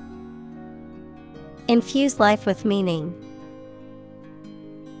spirit. Infuse life with meaning.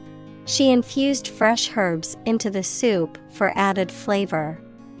 She infused fresh herbs into the soup for added flavor.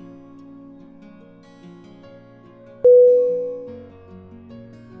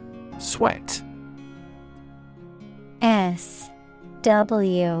 Sweat. SWEAT.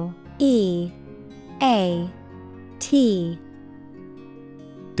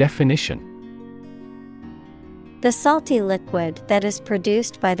 Definition. The salty liquid that is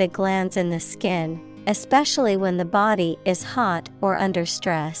produced by the glands in the skin, especially when the body is hot or under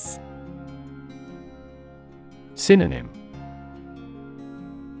stress. Synonym.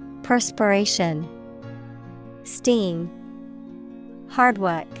 Perspiration, steam, hard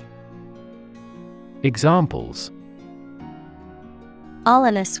work. Examples. All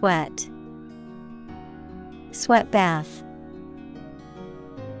in a sweat. Sweat bath.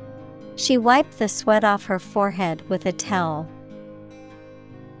 She wiped the sweat off her forehead with a towel.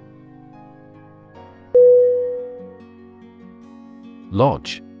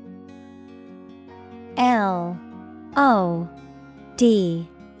 Lodge. LODGE.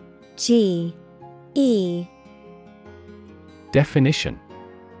 Definition.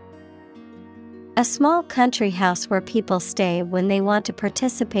 A small country house where people stay when they want to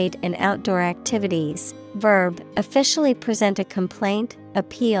participate in outdoor activities. Verb, officially present a complaint,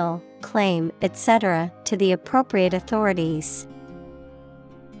 appeal, claim, etc., to the appropriate authorities.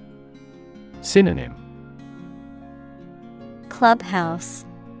 Synonym. Clubhouse.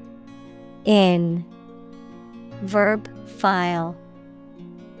 Inn. Verb, file.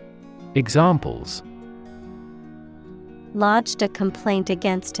 Examples. Lodged a complaint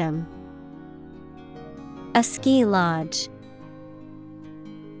against him. A ski lodge.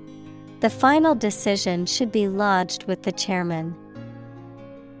 The final decision should be lodged with the chairman.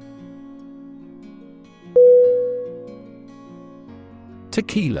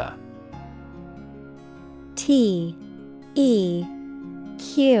 Tequila. TEQUILA.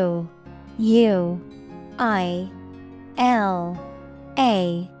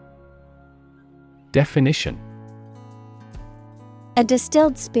 Definition. A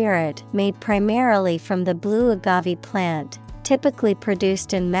distilled spirit made primarily from the blue agave plant, typically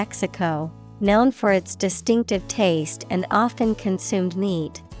produced in Mexico, known for its distinctive taste and often consumed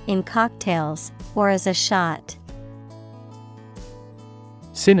neat, in cocktails, or as a shot.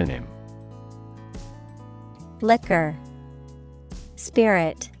 Synonym. Liquor,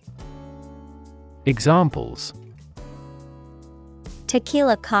 spirit. Examples.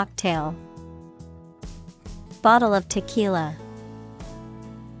 Tequila cocktail. Bottle of tequila.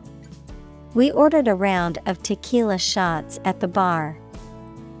 We ordered a round of tequila shots at the bar.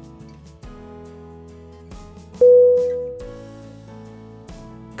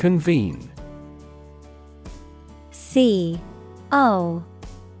 Convene. CONVENE.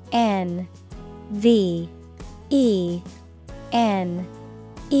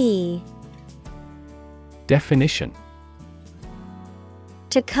 Definition.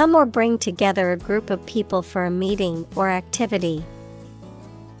 To come or bring together a group of people for a meeting or activity.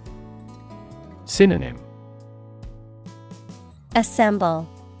 Synonym. Assemble,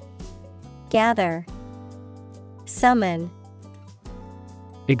 gather, summon.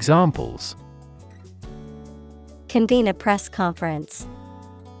 Examples. Convene a press conference.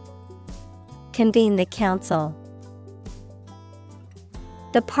 Convene the council.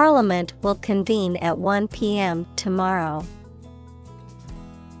 The Parliament will convene at 1 p.m. tomorrow.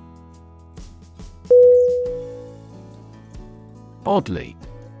 Oddly.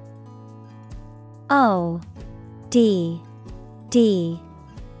 ODDLY.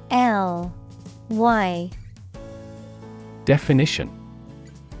 Definition.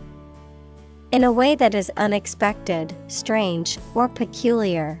 In a way that is unexpected, strange, or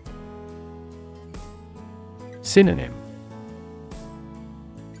peculiar. Synonym.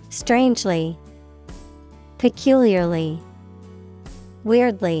 Strangely, peculiarly,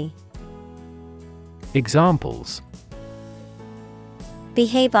 weirdly. Examples.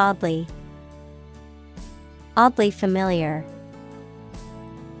 Behave oddly. Oddly familiar.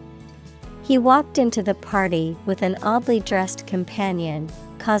 He walked into the party with an oddly dressed companion,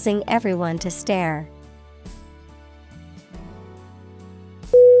 causing everyone to stare.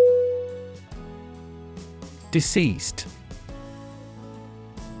 Deceased.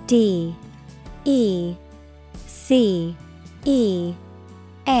 DECEASED.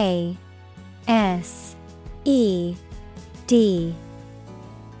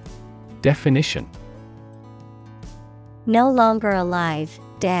 Definition. No longer alive,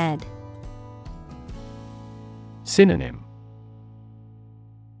 dead. Synonym.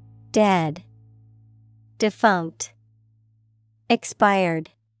 Dead, defunct,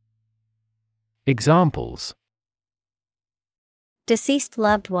 expired. Examples. Deceased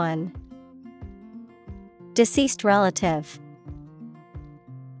loved one. Deceased relative.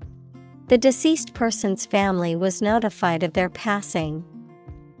 The deceased person's family was notified of their passing.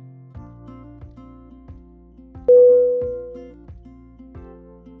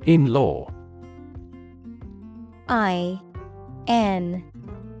 In-law. INLAW.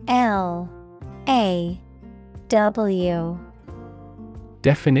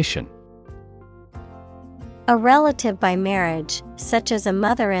 Definition: A relative by marriage, such as a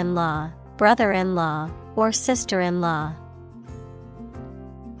mother-in-law, brother-in-law, or sister-in-law.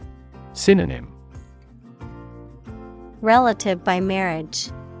 Synonym: Relative by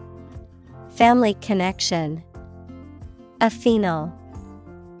marriage, family connection, affinal.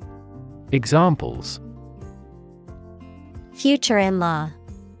 Examples: Future in-law,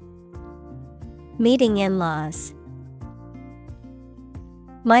 meeting in-laws.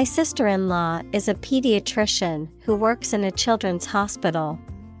 My sister-in-law is a pediatrician who works in a children's hospital.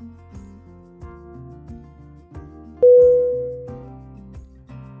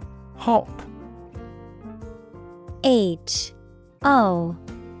 Hop. H-O-P.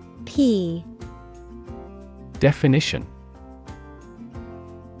 Definition: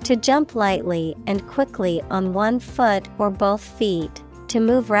 To jump lightly and quickly on one foot or both feet, to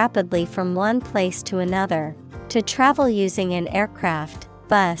move rapidly from one place to another, to travel using an aircraft,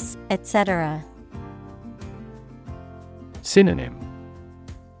 bus, etc. Synonym: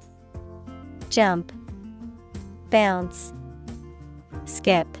 Jump, bounce,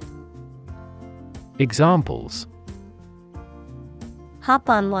 skip. Examples: Hop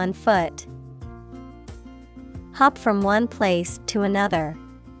on one foot. Hop from one place to another.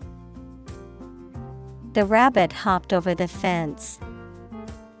 The rabbit hopped over the fence.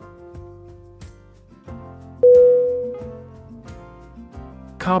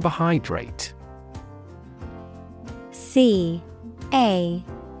 Carbohydrate. C-A-R-B-O-H-Y-D-R-A-T-E.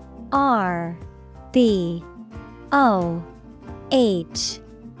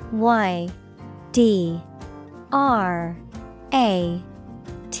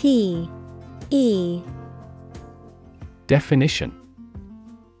 Definition: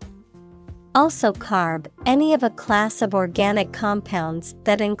 Also carb, any of a class of organic compounds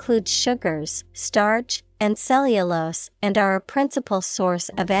that include sugars, starch, and cellulose and are a principal source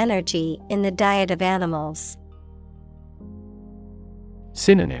of energy in the diet of animals.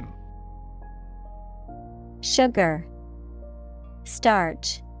 Synonym: Sugar,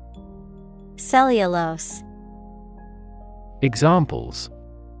 starch, cellulose. Examples: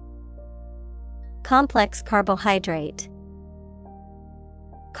 Complex carbohydrate,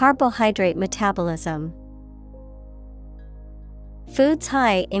 carbohydrate metabolism. Foods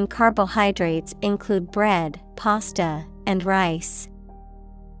high in carbohydrates include bread, pasta, and rice.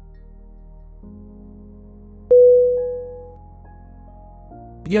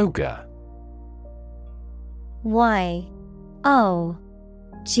 Yoga. Y-O-G-A.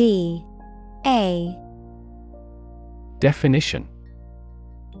 Definition: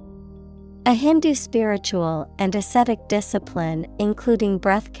 A Hindu spiritual and ascetic discipline including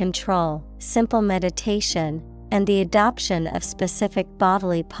breath control, simple meditation, and the adoption of specific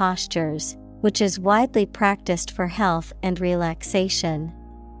bodily postures, which is widely practiced for health and relaxation.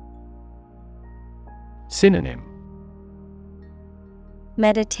 Synonym: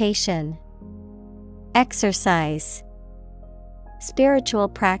 Meditation, exercise, spiritual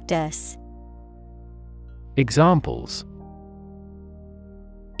practice. Examples: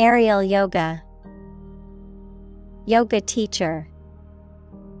 Aerial yoga, yoga teacher.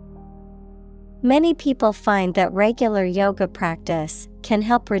 Many people find that regular yoga practice can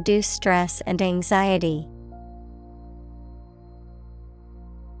help reduce stress and anxiety.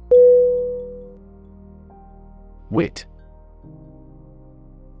 Wit.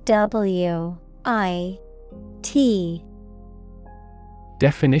 W-I-T.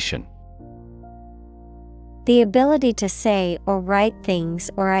 Definition: The ability to say or write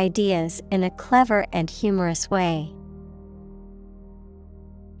things or ideas in a clever and humorous way.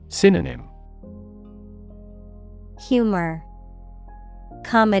 Synonym: Humor,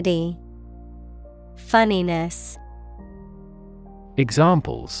 comedy, funniness.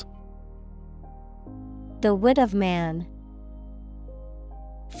 Examples: The wit of man,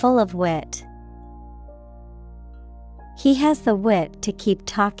 full of wit. He has the wit to keep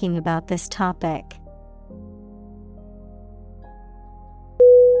talking about this topic.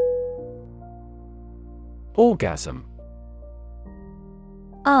 Orgasm.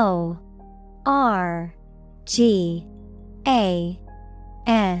 O-R-G-A-S-M.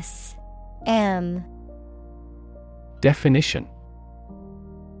 Definition: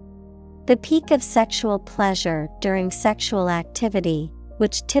 The peak of sexual pleasure during sexual activity,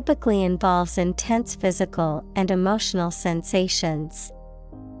 which typically involves intense physical and emotional sensations.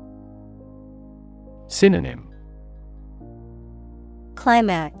 Synonym: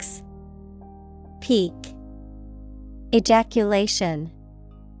 Climax, peak, ejaculation.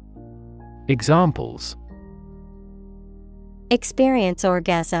 Examples: experience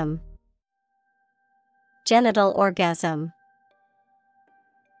orgasm, genital orgasm.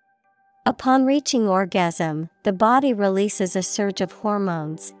 Upon reaching orgasm, the body releases a surge of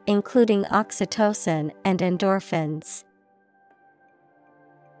hormones, including oxytocin and endorphins.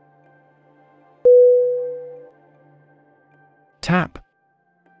 Tap.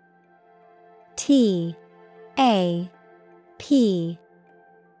 T-A-P.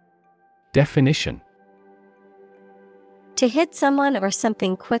 Definition: To hit someone or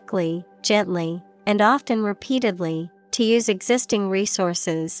something quickly, gently, and often repeatedly, to use existing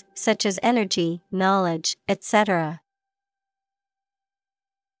resources, such as energy, knowledge, etc.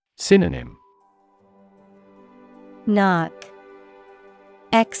 Synonym: Knock,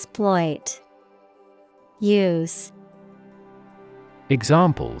 exploit, use.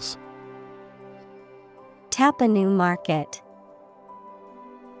 Examples: Tap a new market.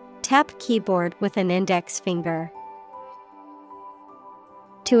 Tap keyboard with an index finger.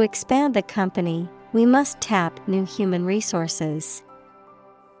 To expand the company, we must tap new human resources.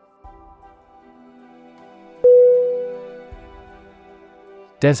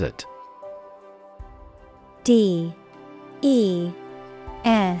 Desert. D-E-S-E-R-T.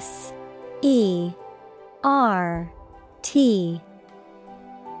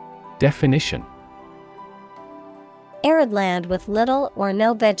 Definition: Arid land with little or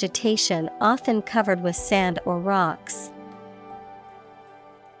no vegetation, often covered with sand or rocks.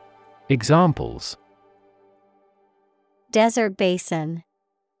 Examples: Desert basin.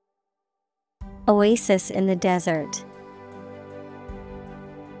 Oasis in the desert.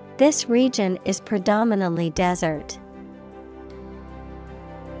 This region is predominantly desert.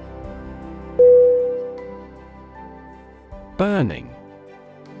 Burning.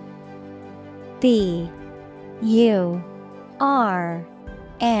 B-U-R-N-I-N-G.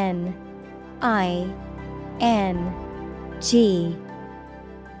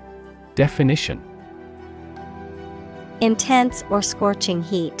 Definition: Intense or scorching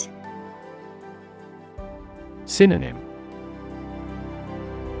heat. Synonym: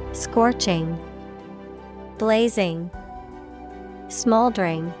 Scorching, blazing,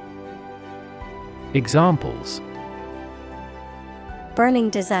 smoldering. Examples: Burning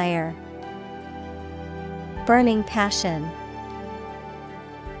desire, burning passion.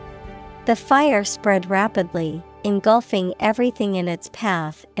 The fire spread rapidly, engulfing everything in its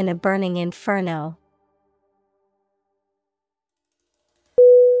path in a burning inferno.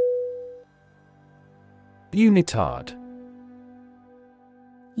 Unitard.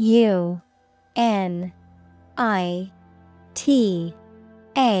 U-N-I-T-A-R-D.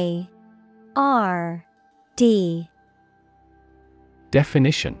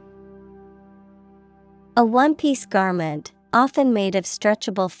 Definition: A one-piece garment, often made of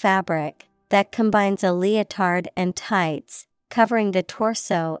stretchable fabric, that combines a leotard and tights, covering the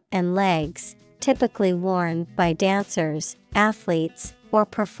torso and legs, typically worn by dancers, athletes, or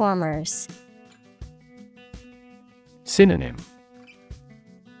performers. Synonym: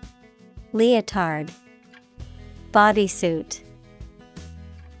 Leotard, bodysuit.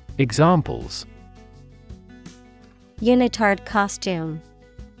 Examples: Unitard costume.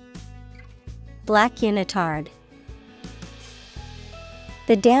 Black unitard.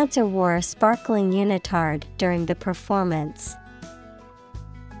 The dancer wore a sparkling unitard during the performance.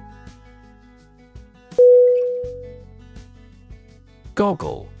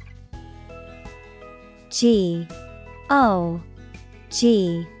 Goggle. G-O-G-G-L-E.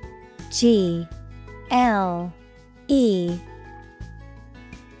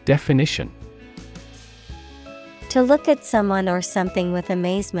 Definition: To look at someone or something with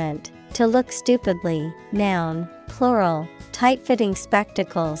amazement, to look stupidly. Noun, plural, tight-fitting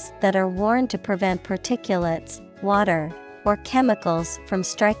spectacles that are worn to prevent particulates, water, or chemicals from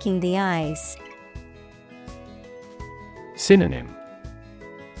striking the eyes. Synonym: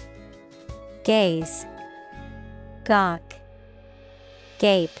 Gaze, gawk,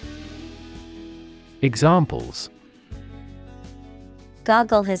 gape. Examples: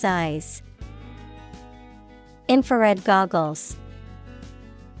 Goggle his eyes. Infrared goggles.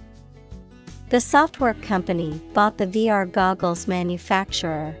 The software company bought the VR goggles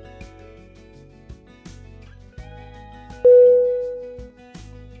manufacturer.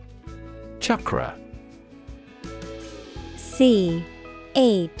 Chakra. C-H-A-K-R-A.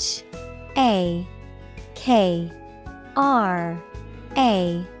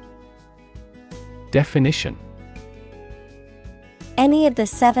 Definition: Any of the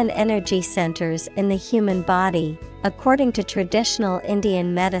 7 energy centers in the human body, according to traditional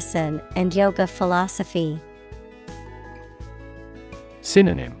Indian medicine and yoga philosophy.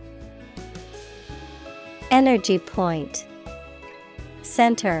 Synonym: Energy point.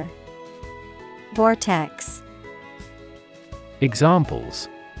 Center. Vortex. Examples: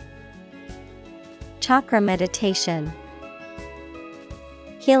 Chakra meditation.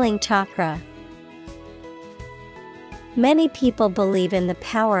 Healing chakra. Many people believe in the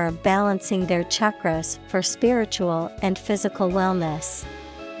power of balancing their chakras for spiritual and physical wellness.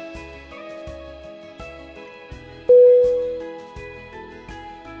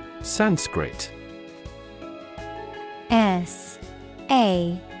 Sanskrit. S-A-N-S-K-R-I-T.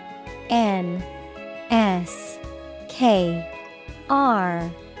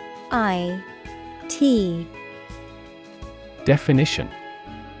 Definition: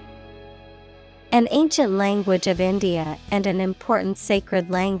 An ancient language of India and an important sacred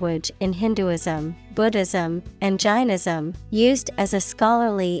language in Hinduism, Buddhism, and Jainism, used as a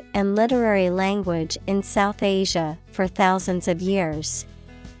scholarly and literary language in South Asia for thousands of years.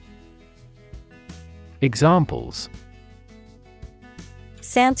 Examples: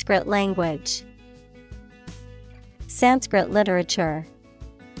 Sanskrit language. Sanskrit literature.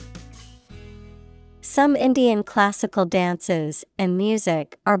 Some Indian classical dances and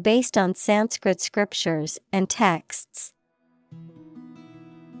music are based on Sanskrit scriptures and texts.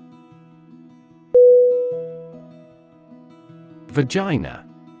 Vagina.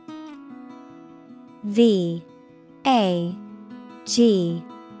 V-A-G-I-N-A.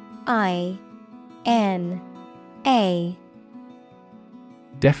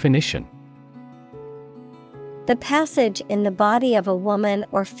 Definition: The passage in the body of a woman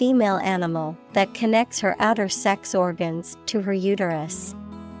or female animal that connects her outer sex organs to her uterus.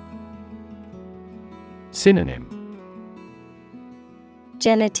 Synonym: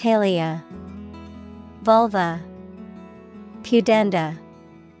 Genitalia. Vulva. Pudenda.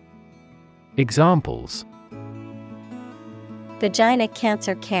 Examples: Vagina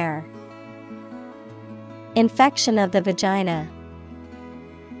cancer care. Infection of the vagina.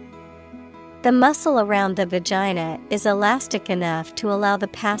 The muscle around the vagina is elastic enough to allow the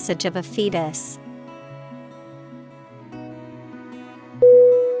passage of a fetus.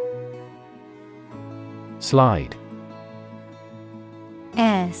 Slide.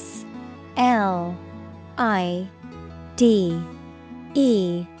 S-L-I-D-E.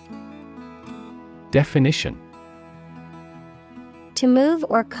 Definition: To move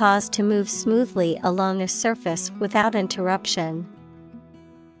or cause to move smoothly along a surface without interruption.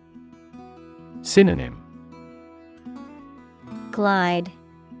 Synonym: Glide.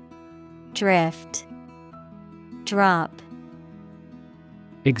 Drift. Drop.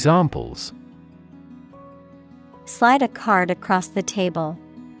 Examples: Slide a card across the table.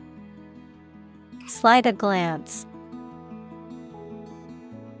 Slide a glance.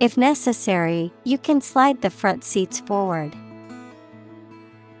 If necessary, you can slide the front seats forward.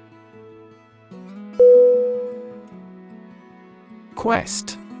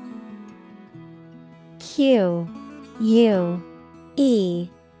 Quest. Q-U-E-S-T.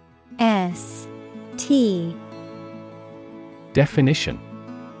 Definition: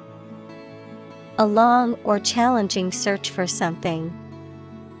 A long or challenging search for something.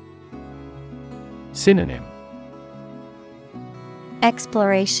 Synonym: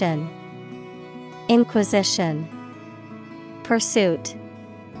 Exploration. Inquisition. Pursuit.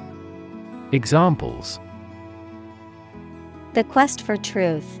 Examples: The quest for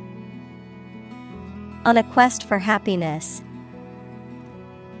truth. On a quest for happiness.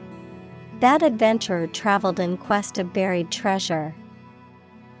 That adventurer traveled in quest of buried treasure.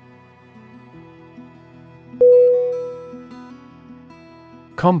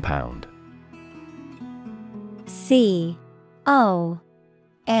 Compound. C-O-M-P-O-U-N-D.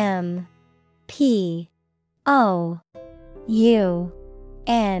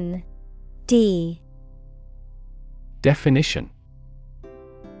 Definition: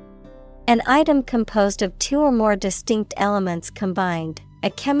 An item composed of two or more distinct elements combined, a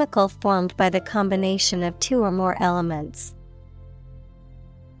chemical formed by the combination of two or more elements.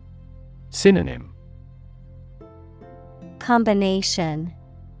 Synonym: Combination.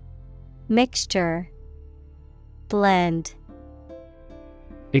 Mixture. Blend.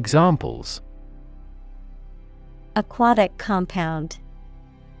 Examples: Aquatic compound.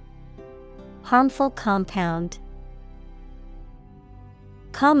 Harmful compound.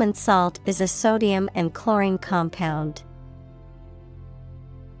 Common salt is a sodium and chlorine compound.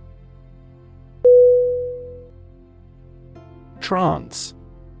 Trance.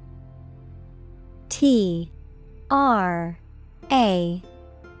 T-R-A-N-C-E.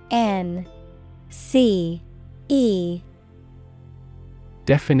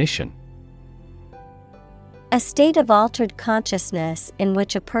 Definition: A state of altered consciousness in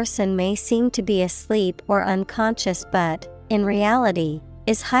which a person may seem to be asleep or unconscious but, in reality,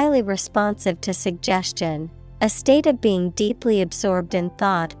 is highly responsive to suggestion. A state of being deeply absorbed in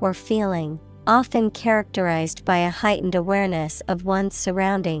thought or feeling, often characterized by a heightened awareness of one's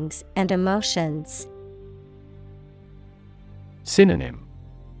surroundings and emotions. Synonym: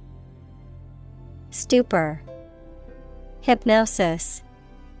 Stupor, hypnosis,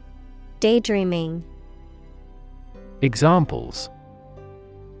 daydreaming. Examples: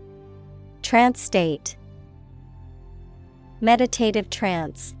 Trance state, meditative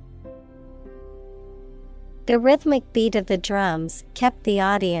trance. The rhythmic beat of the drums kept the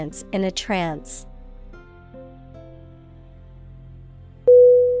audience in a trance.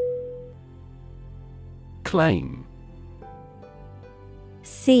 Claim.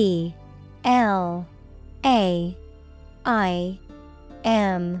 C-L-A-I-M.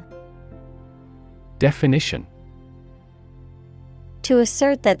 Definition: To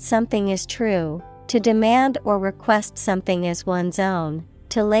assert that something is true, to demand or request something as one's own,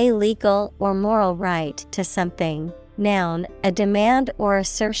 to lay legal or moral right to something. Noun, a demand or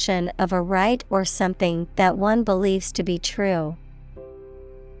assertion of a right or something that one believes to be true.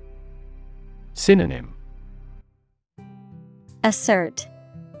 Synonym: Assert,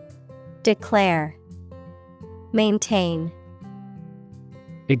 declare, maintain.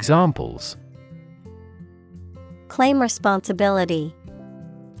 Examples: Claim responsibility,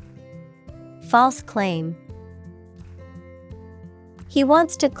 false claim. He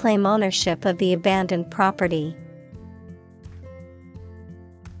wants to claim ownership of the abandoned property.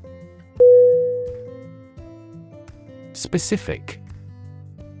 Specific.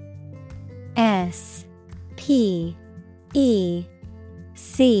 S-P-E-C-I-F-I-C.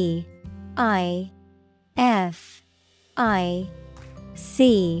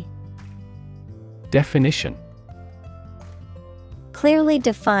 Definition: Clearly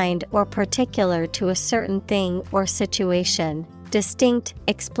defined or particular to a certain thing or situation, distinct,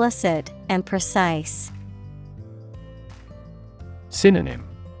 explicit, and precise. Synonym: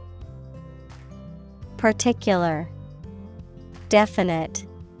 Particular, definite,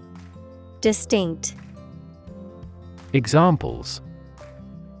 distinct. Examples: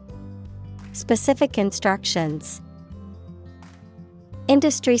 Specific instructions,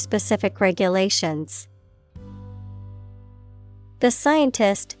 industry-specific regulations. The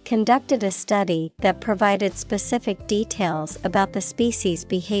scientist conducted a study that provided specific details about the species'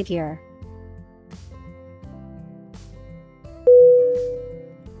 behavior.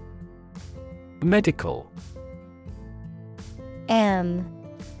 Medical.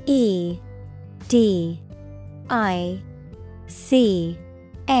 M-E-D-I-C-A-L.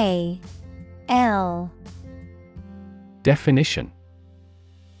 Definition: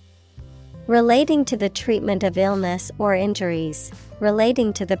 Relating to the treatment of illness or injuries,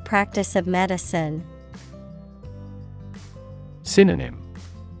 relating to the practice of medicine. Synonym: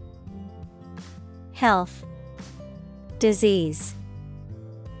 Health, disease,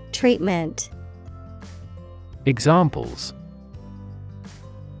 treatment. Examples: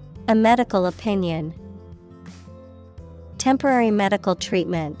 A medical opinion, temporary medical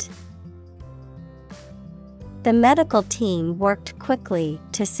treatment. The medical team worked quickly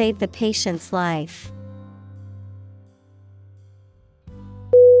to save the patient's life.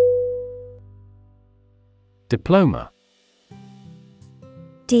 Diploma.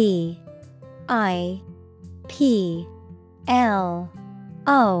 D-I-P-L-O-M-A.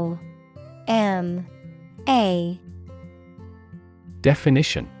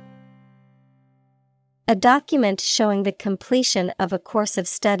 Definition: A document showing the completion of a course of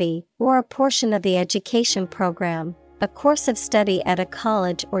study or a portion of the education program, a course of study at a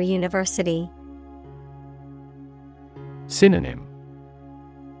college or university. Synonym: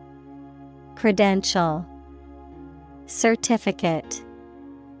 Credential, certificate,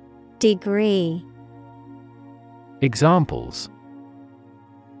 degree. Examples: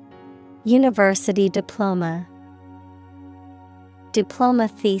 University diploma, diploma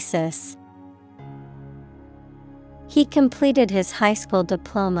thesis. He completed his high school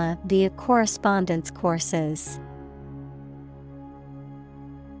diploma via correspondence courses.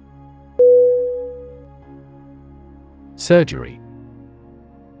 Surgery.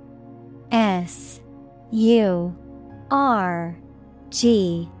 S-U-R-G-E-R-Y.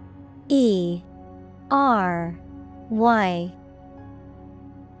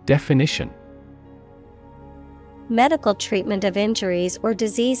 Definition: Medical treatment of injuries or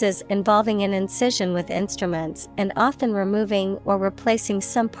diseases involving an incision with instruments and often removing or replacing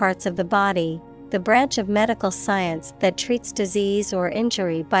some parts of the body, the branch of medical science that treats disease or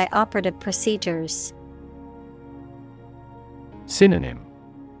injury by operative procedures. Synonym.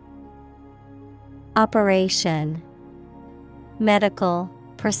 Operation. Medical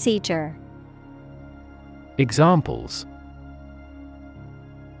procedure. Examples.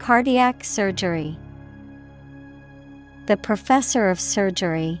 Cardiac surgery. The professor of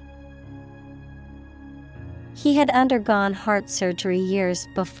surgery. He had undergone heart surgery years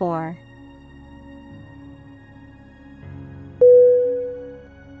before.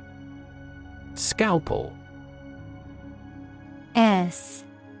 Scalpel. SCALPEL.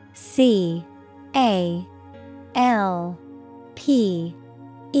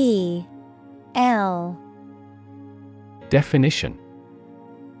 Definition.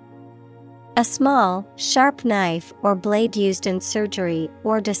 A small, sharp knife or blade used in surgery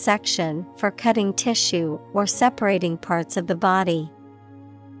or dissection for cutting tissue or separating parts of the body.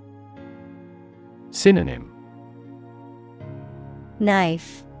 Synonym.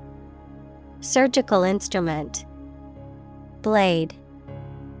 Knife. Surgical instrument. Blade.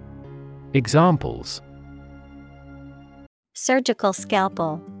 Examples. Surgical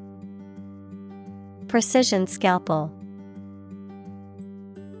scalpel. Precision scalpel.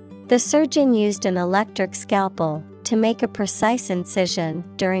 The surgeon used an electric scalpel to make a precise incision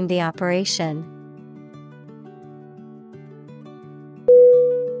during the operation.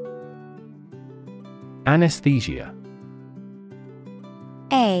 Anesthesia.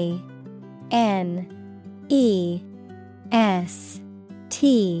 ANESTHESIA.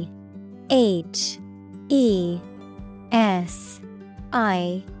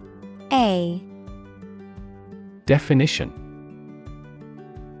 Definition.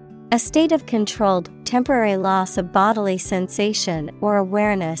 A state of controlled, temporary loss of bodily sensation or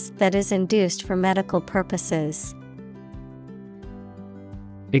awareness that is induced for medical purposes.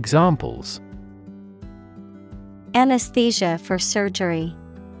 Examples. Anesthesia for surgery.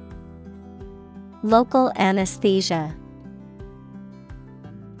 Local anesthesia.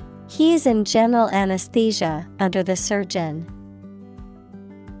 He is in general anesthesia under the surgeon.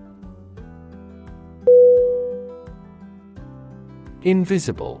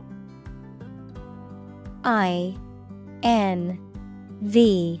 Invisible. INVISIBLE.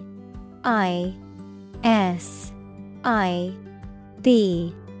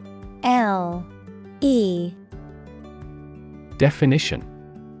 Definition.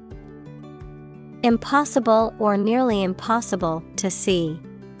 Impossible or nearly impossible to see.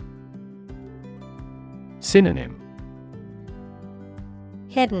 Synonym.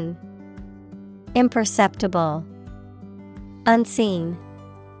 Hidden. Imperceptible. Unseen.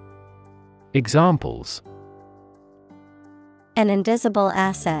 Examples. An invisible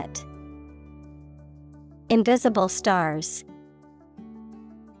asset. Invisible stars.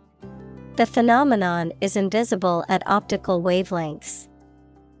 The phenomenon is invisible at optical wavelengths.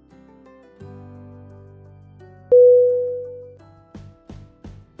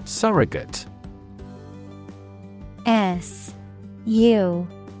 Surrogate.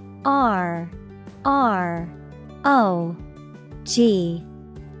 SURROGATE.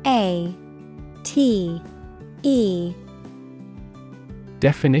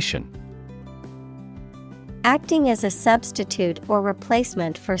 Definition. Acting as a substitute or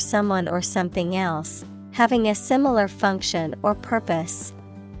replacement for someone or something else, having a similar function or purpose.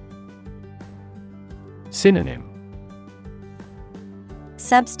 Synonym.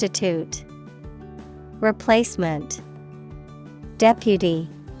 Substitute. Replacement. Deputy.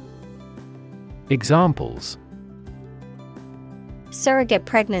 Examples. Surrogate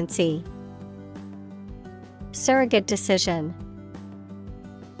pregnancy. Surrogate decision.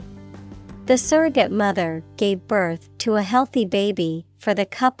 The surrogate mother gave birth to a healthy baby for the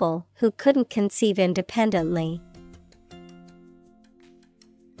couple who couldn't conceive independently.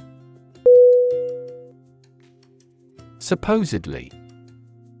 Supposedly.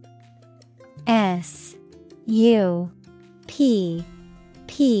 SUPPOSEDLY.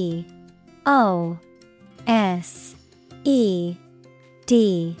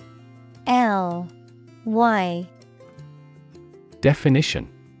 Definition.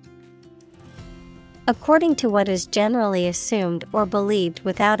 According to what is generally assumed or believed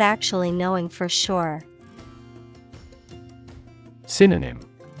without actually knowing for sure. Synonym.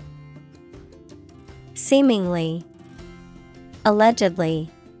 Seemingly. Allegedly.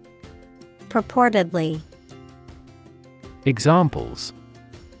 Purportedly. Examples.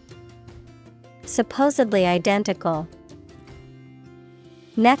 Supposedly identical.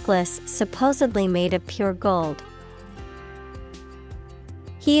 Necklace supposedly made of pure gold.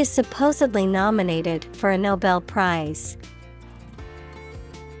 He is supposedly nominated for a Nobel Prize.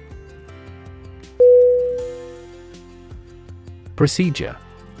 Procedure.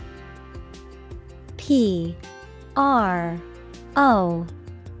 PROCEDURE. O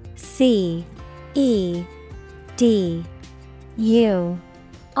C E D U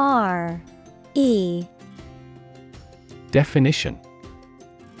R E. Definition: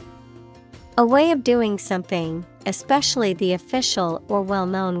 a way of doing something, especially the official or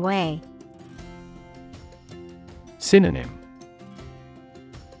well-known way. Synonym: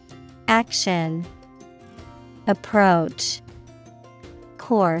 Action, approach,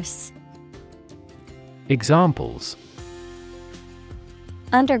 course. Examples: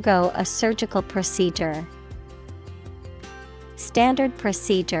 undergo a surgical procedure. Standard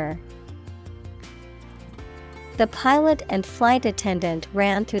procedure. The pilot and flight attendant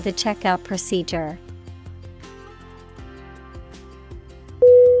ran through the checkout procedure.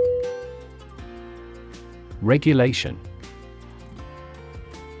 Regulation: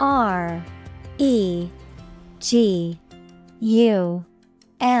 R E G U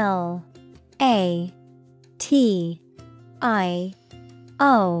L A T I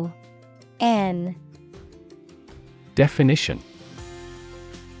O N. Definition: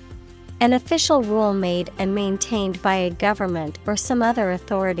 an official rule made and maintained by a government or some other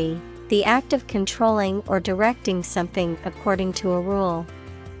authority, the act of controlling or directing something according to a rule.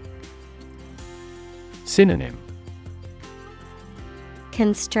 Synonym: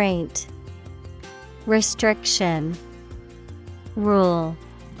 constraint, restriction, rule.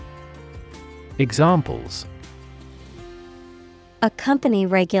 Examples: a company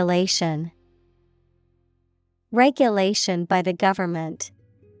regulation. Regulation by the government.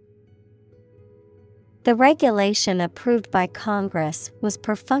 The regulation approved by Congress was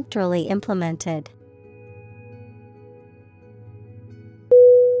perfunctorily implemented.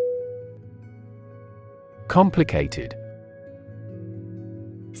 Complicated: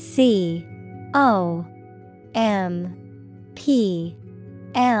 C O M P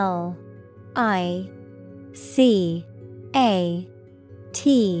L I C A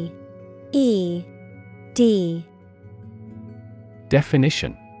T E D.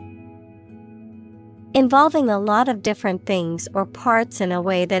 Definition: involving a lot of different things or parts in a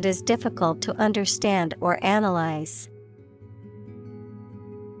way that is difficult to understand or analyze.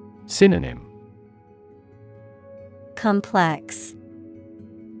 Synonym: complex,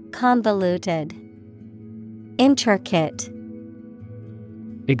 convoluted, intricate.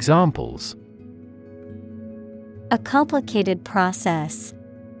 Examples: a complicated process.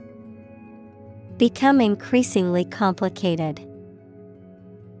 Become increasingly complicated.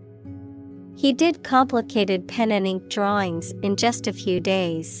 He did complicated pen and ink drawings in just a few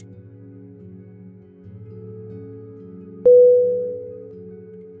days.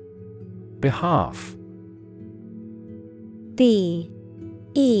 Behalf: B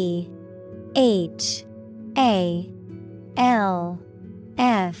E H A L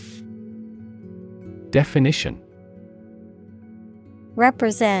F. Definition: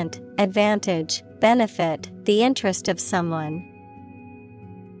 represent, advantage, benefit, the interest of someone.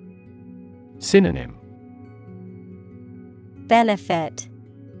 Synonym: benefit,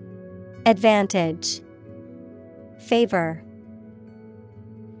 advantage, favor.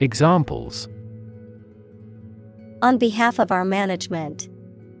 Examples: on behalf of our management.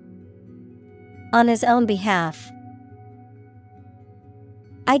 On his own behalf.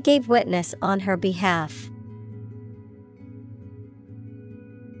 I gave witness on her behalf.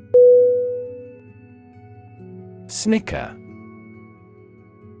 Snicker: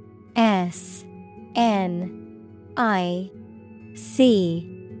 S N I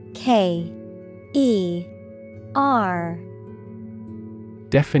C K E R.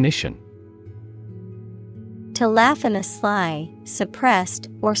 Definition: to laugh in a sly, suppressed,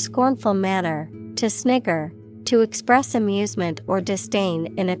 or scornful manner, to snigger, to express amusement or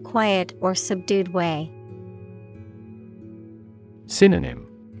disdain in a quiet or subdued way. Synonym: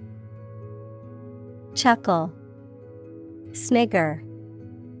 chuckle, snigger,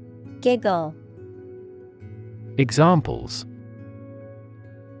 giggle. Examples: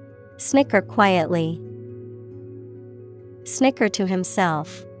 snicker quietly, snicker to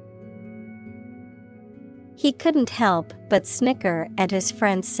himself. He couldn't help but snicker at his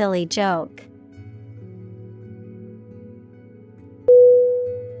friend's silly joke.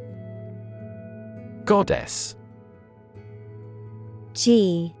 Goddess: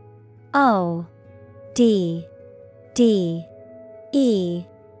 G O D D E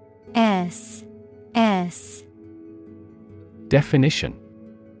S S. Definition: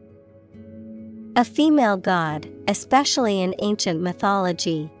 a female god, especially in ancient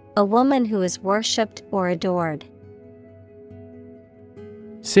mythology, a woman who is worshipped or adored.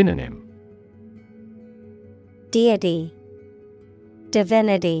 Synonym: deity,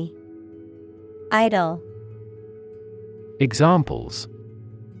 divinity, idol. Examples: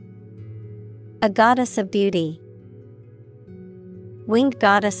 a goddess of beauty, winged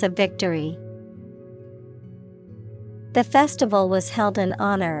goddess of victory. The festival was held in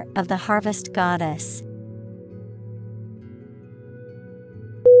honor of the harvest goddess.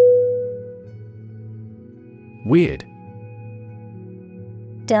 Weird.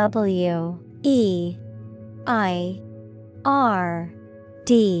 W-E-I-R-D.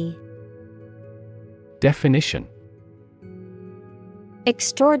 Definition: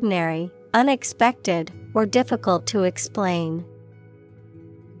 extraordinary, unexpected, or difficult to explain.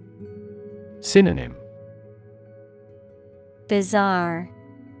 Synonym: Bizarre,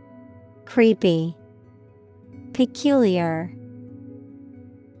 creepy, peculiar.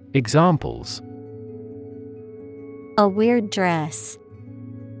 Examples: a weird dress.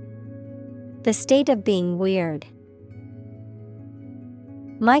 The state of being weird.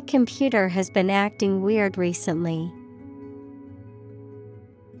 My computer has been acting weird recently.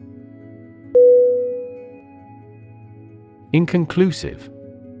 Inconclusive.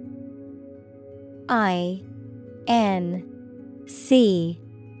 INCONCLUSIVE.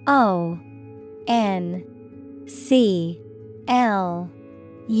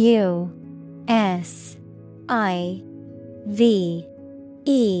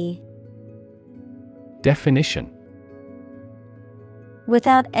 Definition: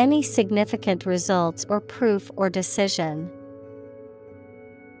 without any significant results or proof or decision.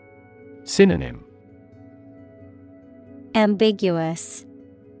 Synonym: ambiguous,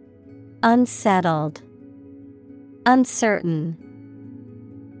 unsettled, uncertain.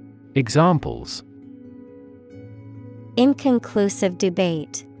 Examples: inconclusive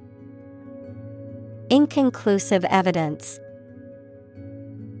debate, inconclusive evidence.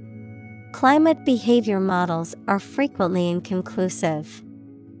 Climate behavior models are frequently inconclusive.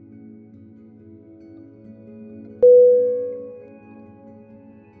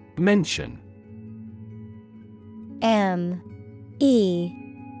 Mention. M-E-N-T-I-O-N.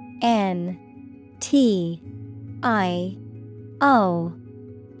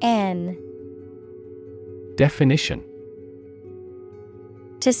 Definition: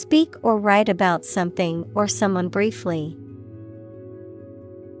 to speak or write about something or someone briefly.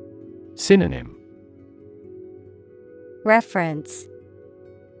 Synonym: reference,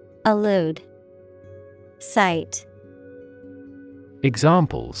 allude, cite.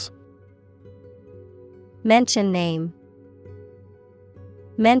 Examples: mention name,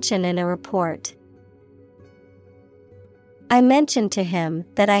 mention in a report. I mentioned to him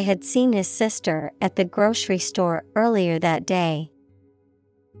that I had seen his sister at the grocery store earlier that day.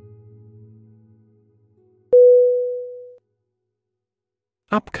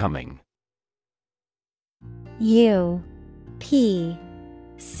 Upcoming. U-P-C-O-M-I-N-G.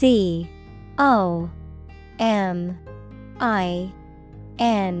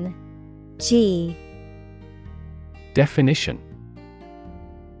 Definition: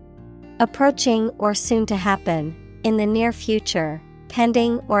 approaching or soon to happen, in the near future,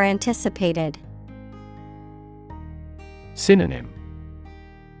 pending or anticipated. Synonym: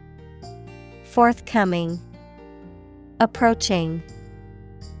 forthcoming, approaching,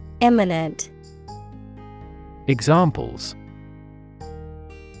 imminent. Examples: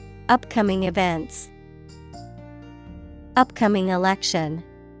 upcoming events, upcoming election.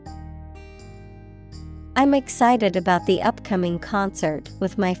 I'm excited about the upcoming concert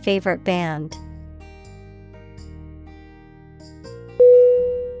with my favorite band.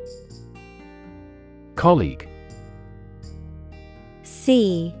 Colleague.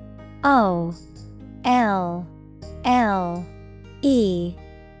 C-O-L-L-E-A-G-U-E.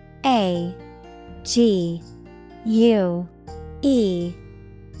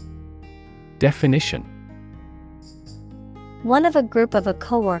 Definition: one of a group of a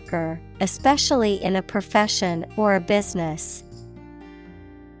coworker, especially in a profession or a business.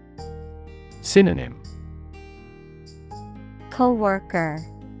 Synonym: coworker,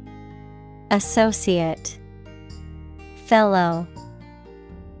 associate, fellow.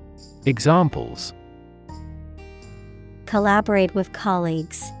 Examples: collaborate with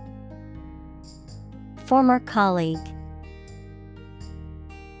colleagues, former colleague.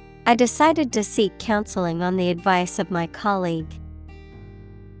 I decided to seek counseling on the advice of my colleague.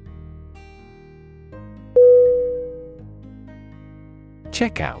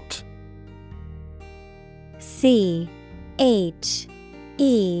 Checkout. C-H-E-C-K-O-U-T.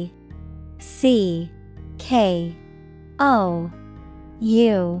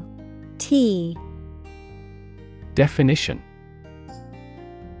 Definition: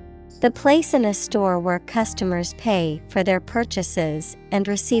 the place in a store where customers pay for their purchases and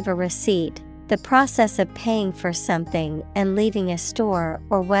receive a receipt, the process of paying for something and leaving a store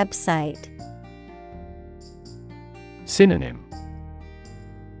or website. Synonym: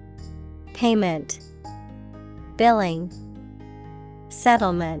 Payment, billing,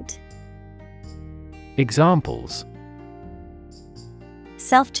 settlement. Examples: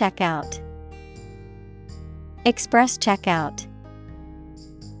 Self-checkout, express checkout.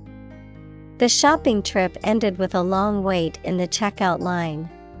 The shopping trip ended with a long wait in the checkout line.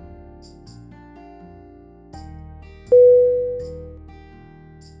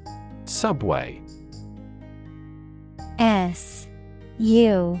 Subway.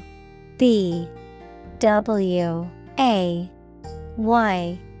 S-U-B-W-A-Y.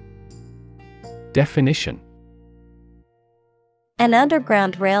 Definition: An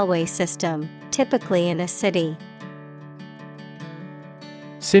underground railway system, typically in a city.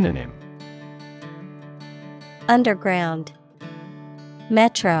 Synonym: Underground,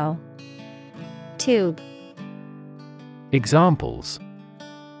 metro, tube. Examples: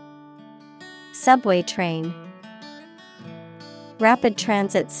 Subway train, rapid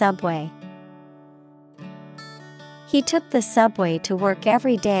transit subway. He took the subway to work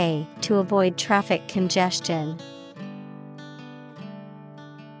every day to avoid traffic congestion.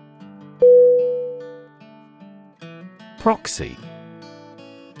 Proxy.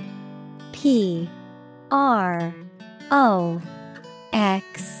 P-R-O-X-Y.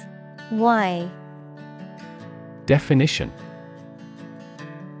 Definition: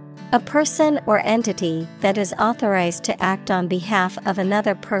 A person or entity that is authorized to act on behalf of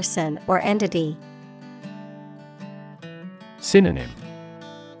another person or entity. Synonym: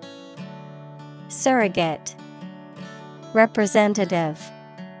 Surrogate, representative,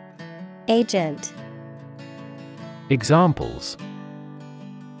 agent. Examples: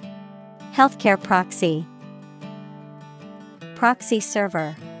 Healthcare proxy, proxy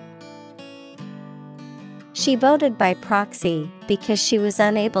server. She voted by proxy because she was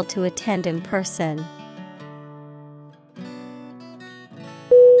unable to attend in person.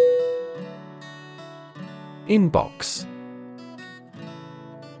 Inbox.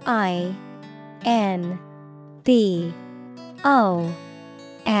 I-N-B-O-X.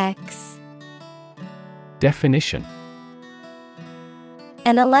 Definition: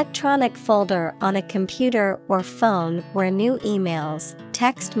 An electronic folder on a computer or phone where new emails,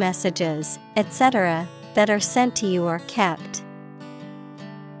 text messages, etc. that are sent to you are kept.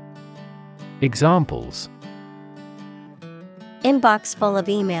 Examples: Inbox full of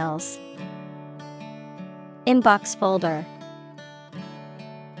emails. Inbox folder.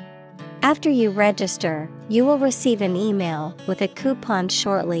 After you register, you will receive an email with a coupon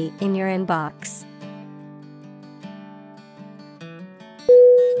shortly in your inbox.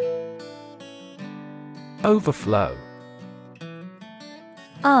 Overflow.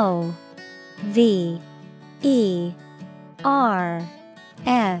 O-V-E-R-F-L-O-W.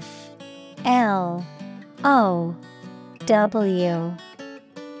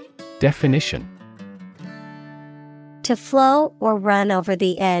 Definition: To flow or run over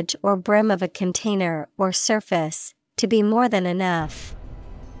the edge or brim of a container or surface, to be more than enough.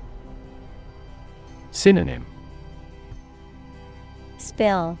 Synonym: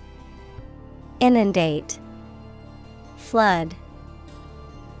 Spill, inundate, flood.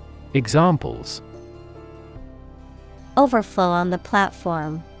 Examples: Overflow on the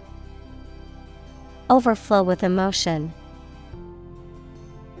platform. Overflow with emotion.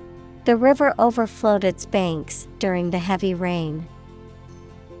 The river overflowed its banks during the heavy rain.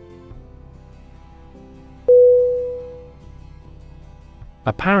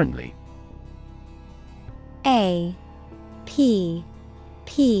 Apparently. A P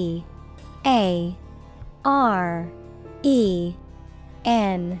P A R E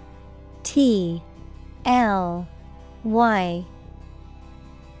N T L Y.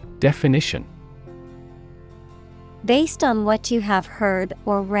 Definition: Based on what you have heard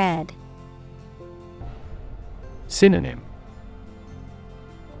or read. Synonym: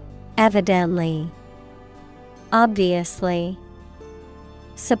 Evidently, obviously,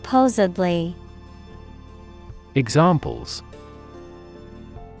 supposedly. Examples: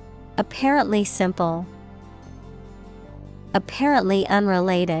 Apparently simple. Apparently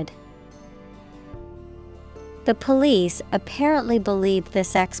unrelated. The police apparently believed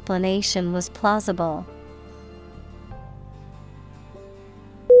this explanation was plausible.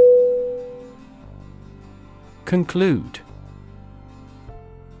 Conclude.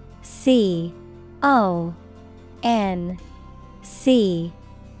 C-O-N-C-L-U-D-E.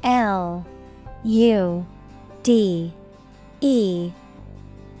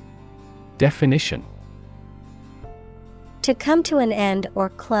 Definition: To come to an end or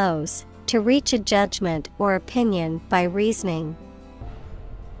close, to reach a judgment or opinion by reasoning.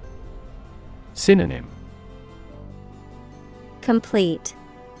 Synonym: Complete,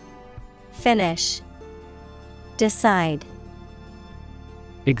 finish, decide.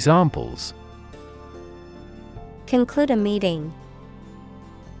 Examples: Conclude a meeting.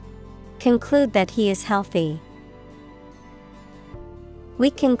 Conclude that he is healthy.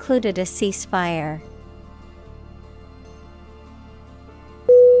 We concluded a ceasefire.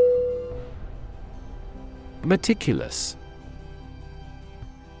 Meticulous.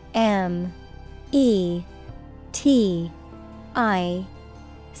 Meticulous.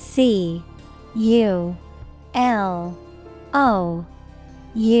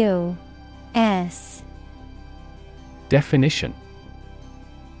 Definition: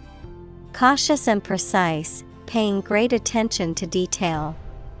 Cautious and precise, paying great attention to detail.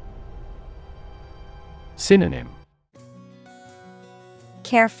 Synonym: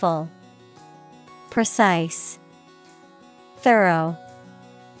 Careful, precise, thorough.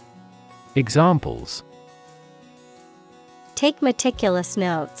 Examples: Take meticulous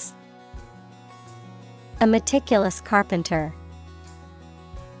notes. A meticulous carpenter.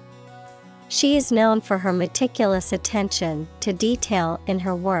 She is known for her meticulous attention to detail in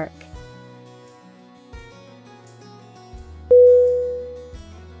her work.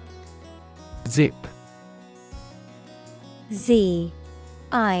 Zip.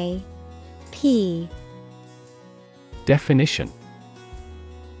 Z-I-P. Definition: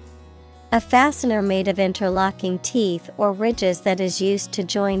 A fastener made of interlocking teeth or ridges that is used to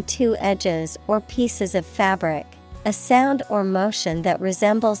join two edges or pieces of fabric. A sound or motion that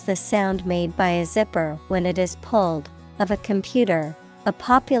resembles the sound made by a zipper when it is pulled, of a computer, a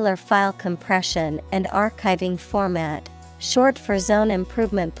popular file compression and archiving format, short for Zone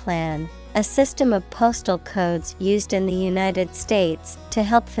Improvement Plan, a system of postal codes used in the United States to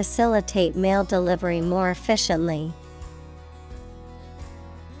help facilitate mail delivery more efficiently.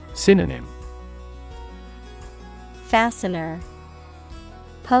 Synonym: Fastener,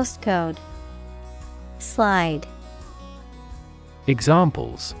 postcode, slide.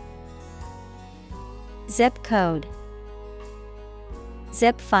 Examples: Zip code,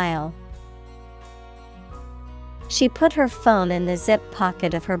 zip file. She put her phone in the zip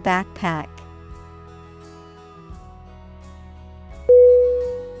pocket of her backpack.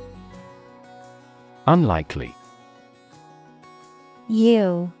 Unlikely.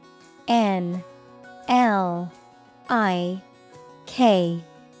 U-N-L-I-K-E-L-Y.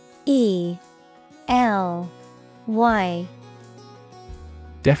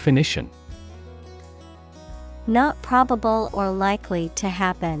 Definition: Not probable or likely to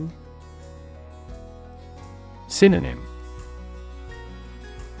happen. Synonym: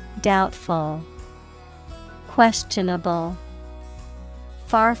 Doubtful, questionable,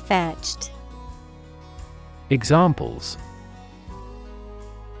 far-fetched. Examples: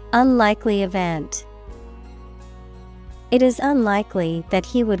 Unlikely event. It is unlikely that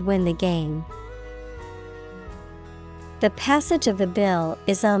he would win the game. The passage of the bill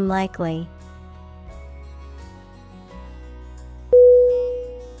is unlikely.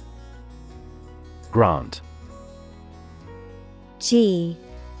 Grant. G-R-A-N-T.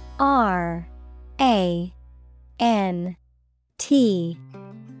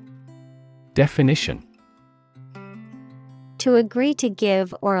 Definition: To agree to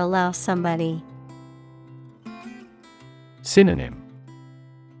give or allow somebody. Synonym: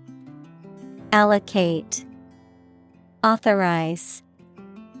 Allocate, authorize,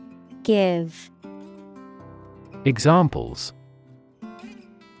 give. Examples: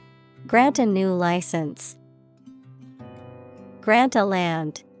 Grant a new license. Grant a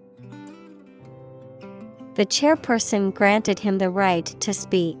land. The chairperson granted him the right to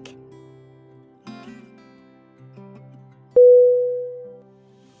speak.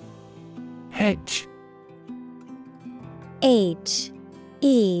 Hedge.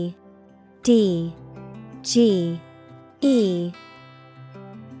 H-E-D-G-E.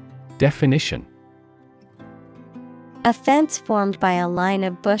 Definition: A fence formed by a line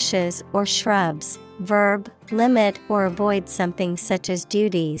of bushes or shrubs. Verb, limit or avoid something such as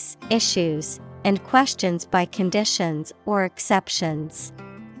duties, issues, and questions by conditions or exceptions.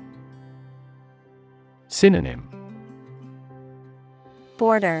 Synonym: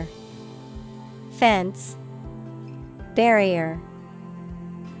 Border, fence, barrier.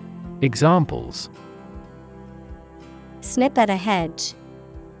 Examples: Snip at a hedge.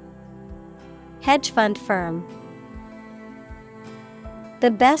 Hedge fund firm. The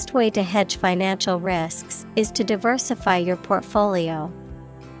best way to hedge financial risks is to diversify your portfolio.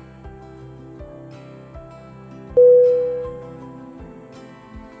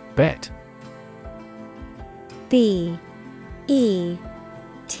 Bet. B E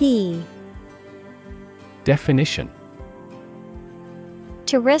T. Definition: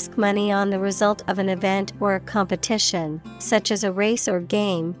 To risk money on the result of an event or a competition, such as a race or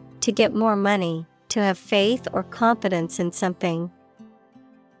game, to get more money, to have faith or confidence in something.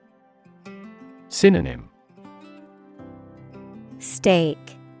 Synonym: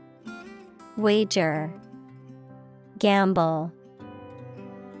 Stake, wager, gamble.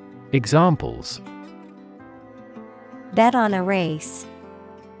 Examples: Bet on a race.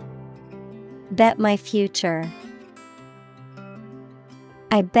 Bet my future.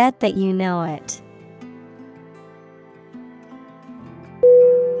 I bet that you know it.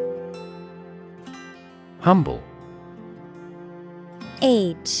 Humble.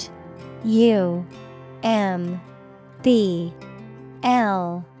 Humble.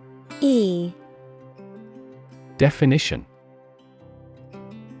 Definition: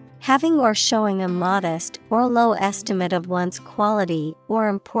 Having or showing a modest or low estimate of one's quality or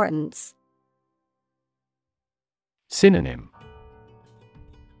importance. Synonym: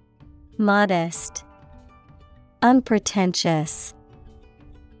 Modest, unpretentious,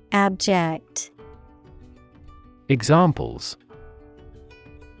 abject. Examples: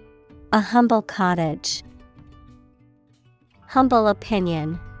 A humble cottage. Humble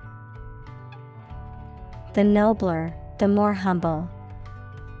opinion. The nobler, the more humble.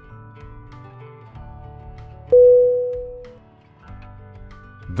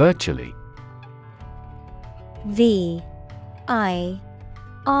 Virtually. VIRTUALLY.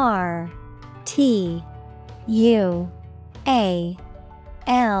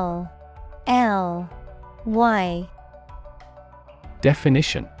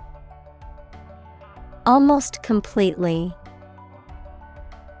 Definition: Almost completely.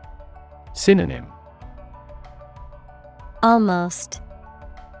 Synonym: Almost.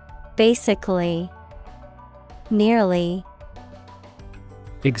 Basically. Nearly.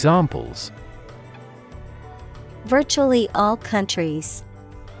 Examples: Virtually all countries.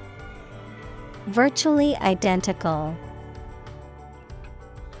 Virtually identical.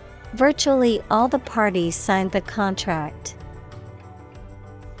 Virtually all the parties signed the contract.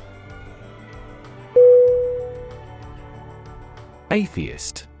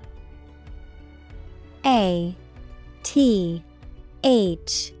 Atheist. ATHEIST.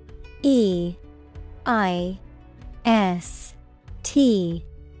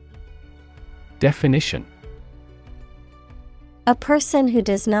 Definition: A person who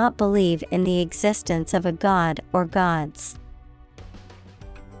does not believe in the existence of a god or gods.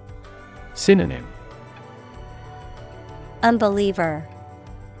 Synonym: Unbeliever,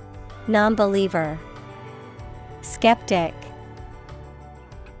 non-believer, skeptic.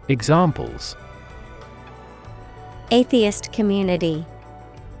 Examples: Atheist community.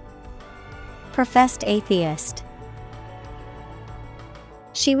 Professed atheist.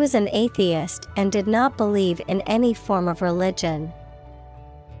 She was an atheist and did not believe in any form of religion.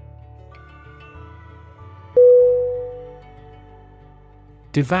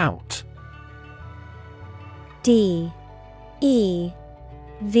 Devout. DEVOUT.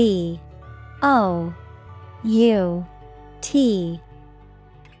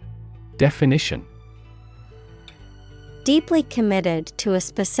 Definition: Deeply committed to a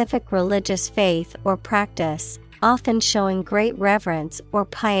specific religious faith or practice, often showing great reverence or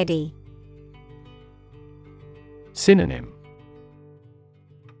piety. Synonym: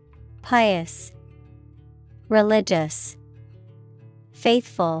 Pious, religious,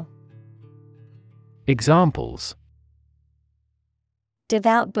 faithful. Examples: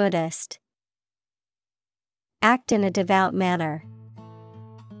 Devout Buddhist. Act in a devout manner.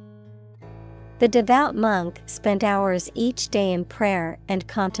 The devout monk spent hours each day in prayer and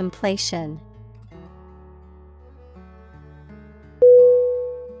contemplation.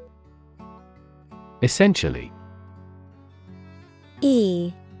 Essentially.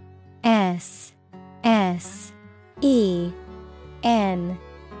 Essentially.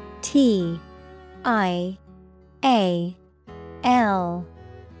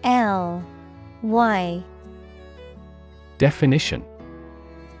 Definition: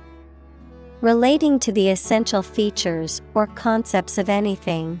 Relating to the essential features or concepts of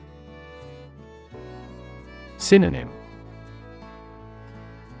anything. Synonym: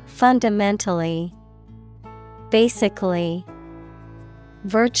 Fundamentally, basically,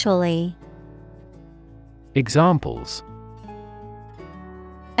 virtually. Examples: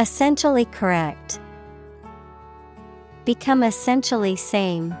 Essentially correct. Become essentially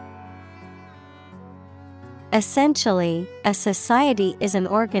same. Essentially, a society is an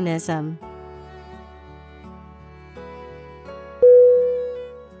organism.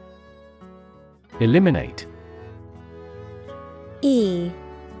 Eliminate. E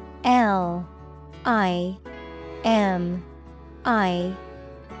L I M I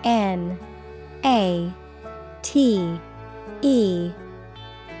N A T E.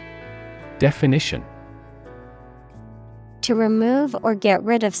 Definition: To remove or get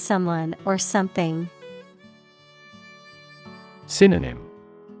rid of someone or something. Synonym: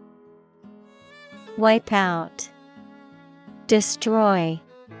 Wipe out, destroy,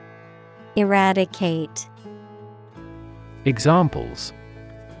 eradicate. Examples: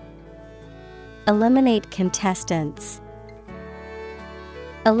 Eliminate contestants.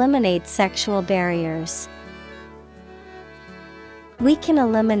 Eliminate sexual barriers. We can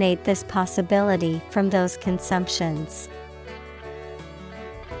eliminate this possibility from those consumptions.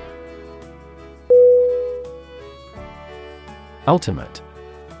 Ultimate.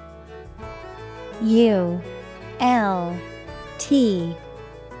 U L T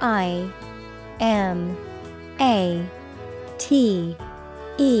I M A T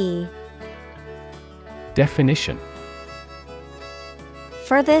E. Definition: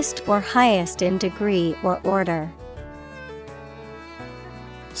 Furthest or highest in degree or order.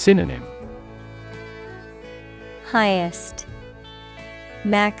 Synonym: Highest,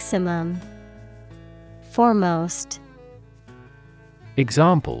 maximum, foremost.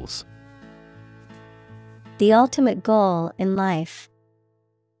 Examples: The ultimate goal in life.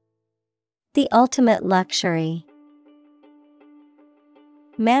 The ultimate luxury.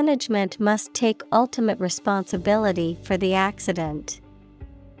 Management must take ultimate responsibility for the accident.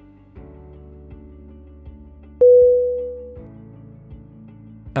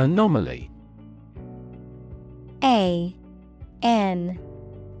 Anomaly. A N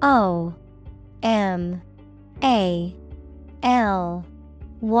O M A L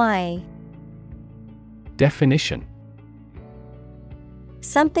Y. Definition: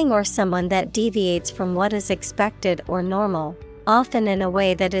 Something or someone that deviates from what is expected or normal, often in a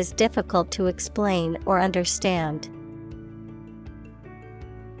way that is difficult to explain or understand.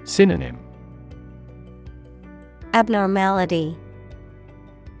 Synonym: Abnormality,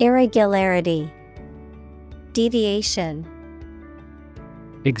 irregularity, deviation.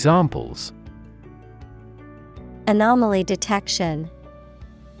 Examples: Anomaly detection.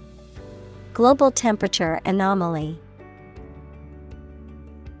 Global temperature anomaly.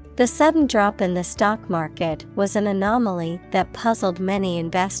 The sudden drop in the stock market was an anomaly that puzzled many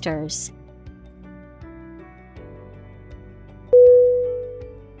investors.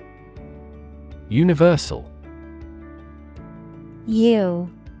 Universal.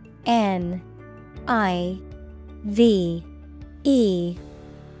 U N I V E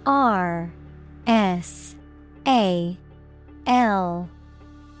R S A L.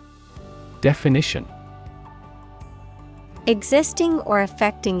 Definition: Existing or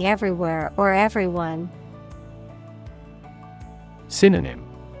affecting everywhere or everyone. Synonym: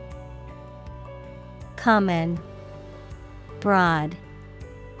 Common, broad,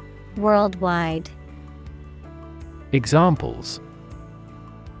 worldwide. Examples: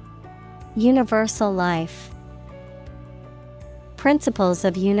 Universal life. Principles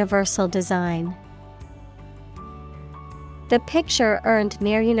of universal design. The picture earned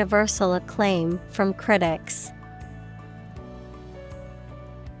near universal acclaim from critics.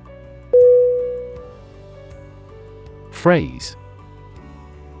 Phrase.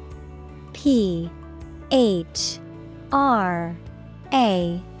 P H R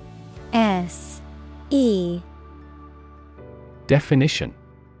A S E. Definition: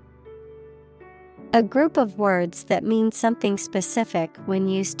 A group of words that mean something specific when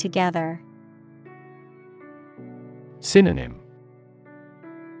used together. Synonym: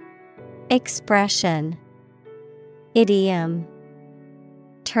 Expression, idiom,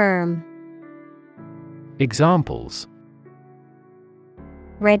 term. Examples: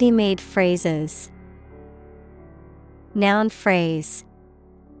 Ready-made phrases. Noun phrase.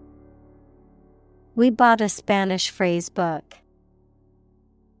 We bought a Spanish phrase book.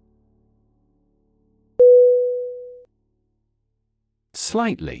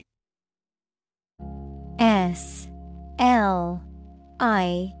 Slightly. S L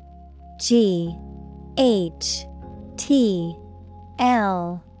I G H T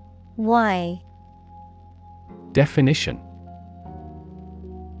L Y. Definition: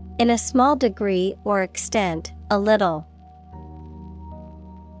 In a small degree or extent, a little.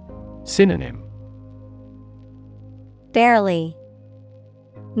 Synonym: Barely,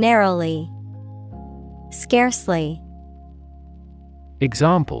 narrowly, scarcely.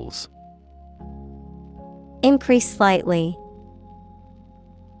 Examples: Increase slightly.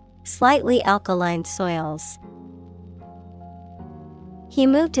 Slightly alkaline soils. He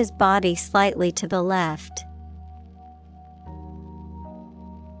moved his body slightly to the left.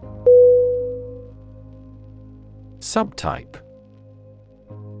 Subtype.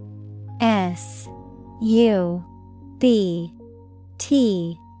 SUBTYPE.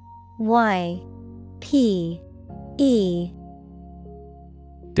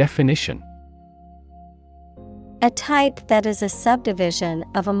 Definition. A type that is a subdivision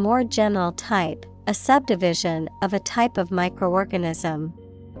of a more general type, a subdivision of a type of microorganism.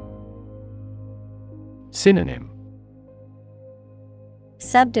 Synonym.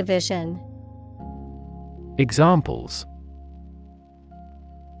 Subdivision. Examples.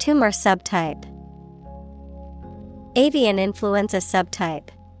 Tumor subtype. Avian influenza subtype.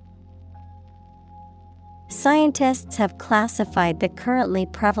 Scientists have classified the currently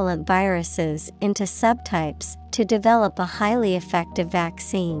prevalent viruses into subtypes to develop a highly effective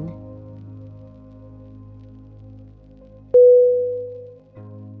vaccine.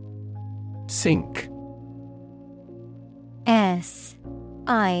 Sink. SINK.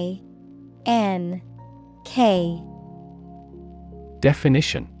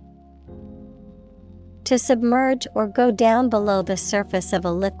 Definition. To submerge or go down below the surface of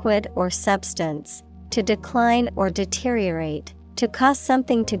a liquid or substance, to decline or deteriorate, to cause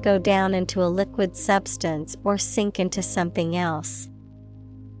something to go down into a liquid substance or sink into something else.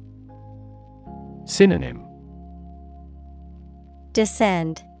 Synonym.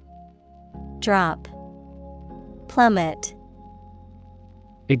 Descend, drop, plummet.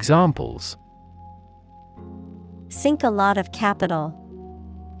 Examples. Sink a lot of capital.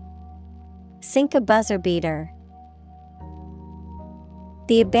 Sink a buzzer beater.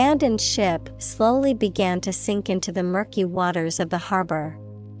 The abandoned ship slowly began to sink into the murky waters of the harbor.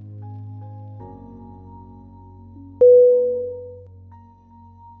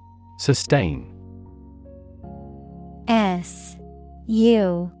 Sustain. SUSTAIN.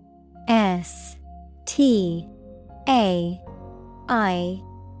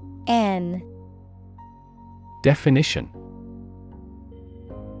 Definition.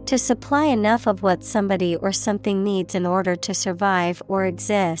 To supply enough of what somebody or something needs in order to survive or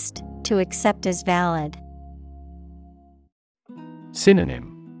exist, to accept as valid.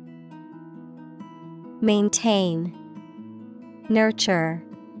 Synonym. Maintain, nurture,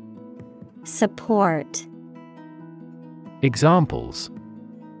 support. Examples.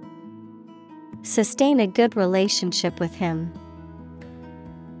 Sustain a good relationship with him.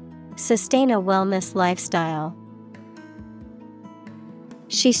 Sustain a wellness lifestyle.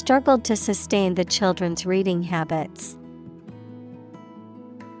 She struggled to sustain the children's reading habits.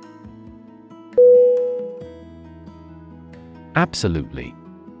 Absolutely.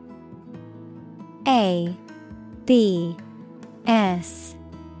 ABSOLUTELY.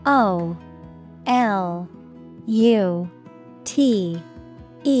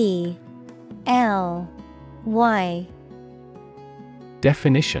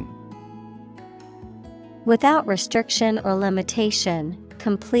 Definition. Without restriction or limitation,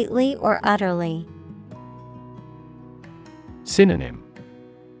 completely or utterly. Synonym.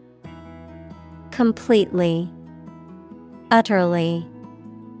 Completely, utterly,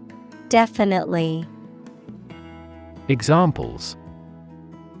 definitely. Examples.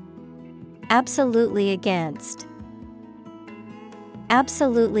 Absolutely against.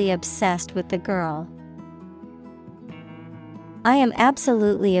 Absolutely obsessed with the girl. I am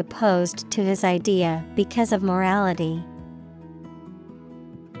absolutely opposed to his idea because of morality.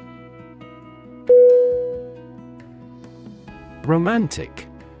 Romantic.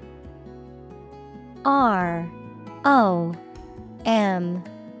 ROMANTIC.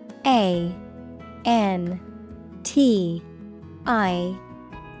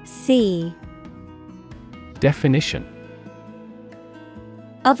 Definition.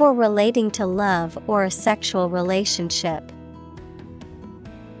 Of or relating to love or a sexual relationship.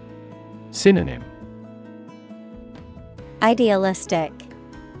 Synonym. Idealistic,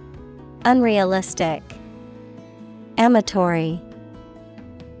 unrealistic, amatory.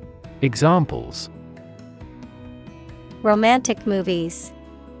 Examples. Romantic movies.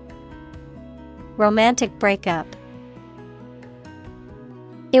 Romantic breakup.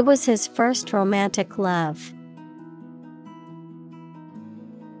 It was his first romantic love.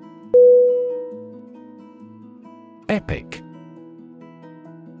 Epic.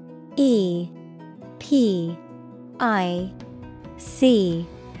 EPIC.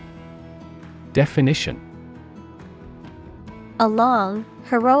 Definition. A long,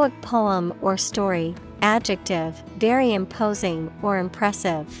 heroic poem or story. Adjective, very imposing or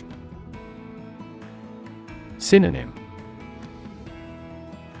impressive. Synonym.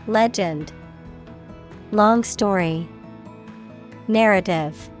 Legend, long story,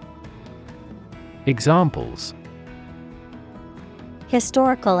 narrative. Examples.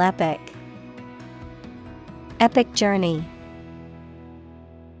 Historical epic. Epic journey.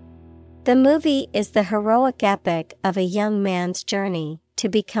 The movie is the heroic epic of a young man's journey to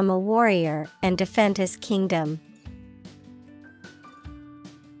become a warrior and defend his kingdom.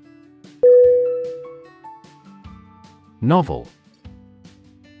 Novel.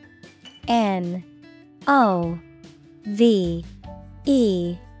 N-O-V-E-L.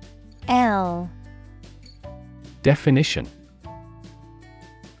 Definition.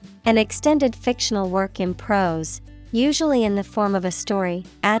 An extended fictional work in prose, usually in the form of a story.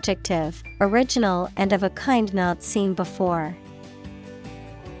 Adjective, original and of a kind not seen before.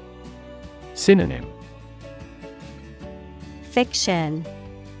 Synonym. Fiction,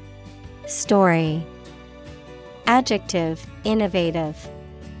 story. Adjective, innovative.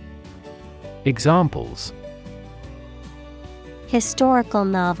 Examples. Historical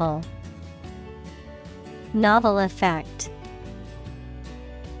novel. Novel effect.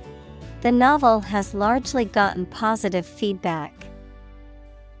 The novel has largely gotten positive feedback.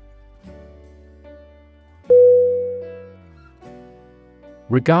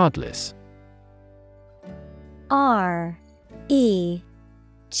 Regardless. R-E-G-A-R-D-L-E-S-S.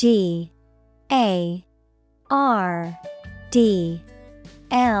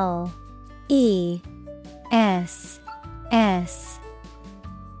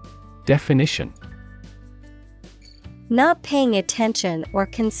 Definition. Not paying attention or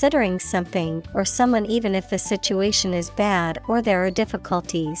considering something or someone even if the situation is bad or there are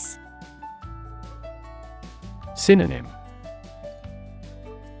difficulties. Synonym.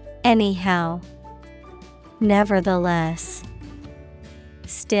 Anyhow. Nevertheless.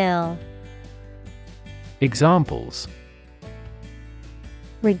 Still. Examples.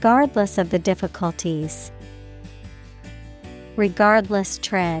 Regardless of the difficulties. Regardless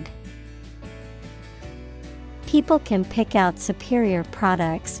tread. People can pick out superior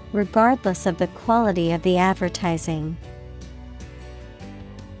products regardless of the quality of the advertising.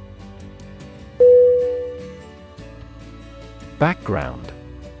 Background.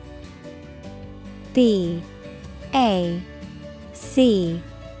 B-A-C-K-G-R-O-U-N-D.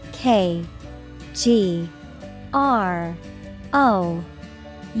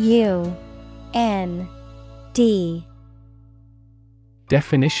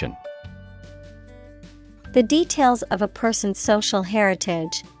 Definition. The details of a person's social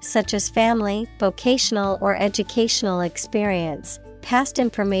heritage, such as family, vocational or educational experience, past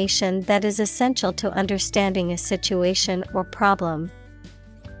information that is essential to understanding a situation or problem.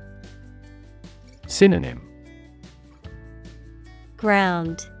 Synonym.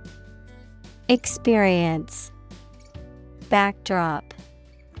 Ground. Experience. Backdrop.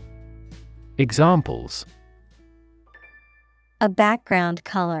 Examples. A background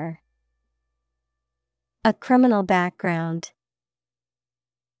color. A criminal background.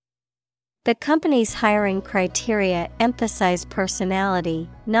 The company's hiring criteria emphasize personality,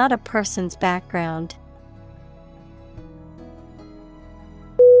 not a person's background.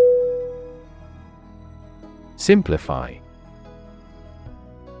 Simplify.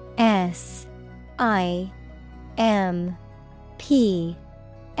 S-I-M-P-L-I-F-Y.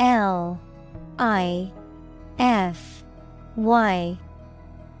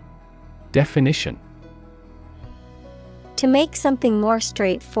 Definition. To make something more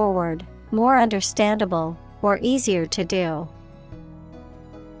straightforward, more understandable, or easier to do.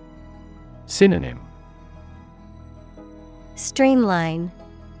 Synonym. Streamline.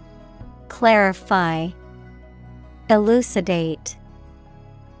 Clarify. Elucidate.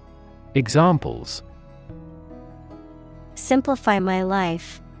 Examples. Simplify my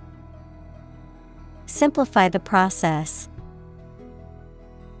life. Simplify the process.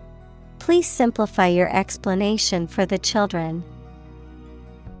 Please simplify your explanation for the children.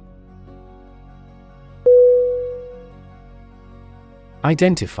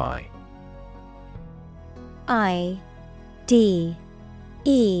 Identify. I-D-E-N-T-I-F-Y.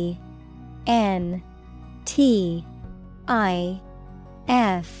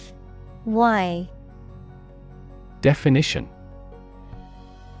 Definition.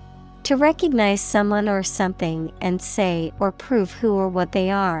 To recognize someone or something and say or prove who or what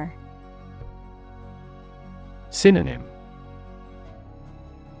they are. Synonym.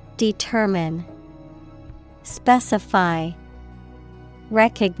 Determine. Specify.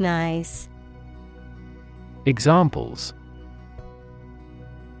 Recognize. Examples.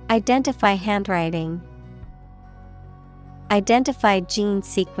 Identify handwriting. Identify gene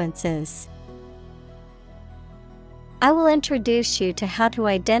sequences. I will introduce you to how to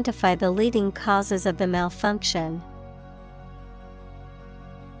identify the leading causes of the malfunction.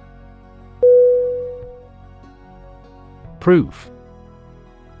 Proof.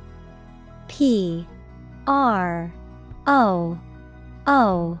 P R O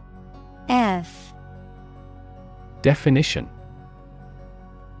O F. Definition: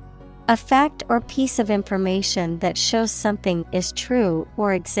 a fact or piece of information that shows something is true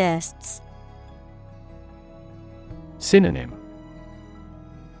or exists. Synonym: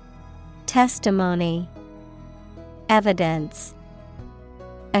 Testimony, evidence,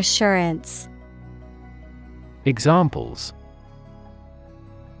 assurance. Examples: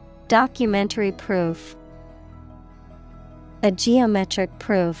 documentary proof, a geometric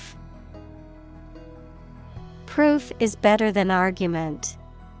proof. Proof is better than argument.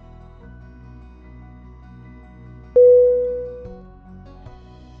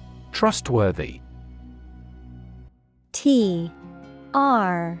 Trustworthy. T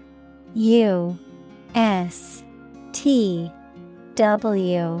R U S T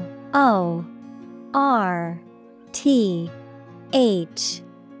W O R T H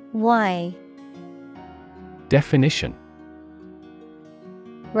Y. Definition: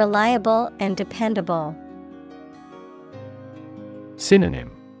 reliable and dependable.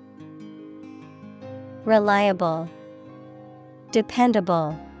 Synonym: Reliable,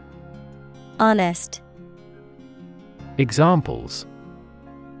 dependable, honest. Examples: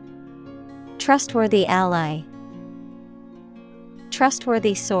 trustworthy ally,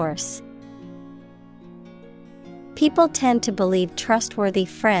 trustworthy source. People tend to believe trustworthy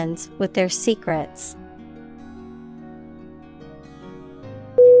friends with their secrets.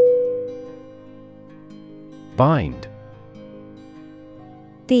 Bind.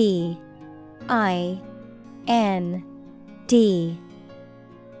 B-I-N-D.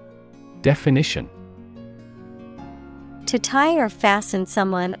 Definition: to tie or fasten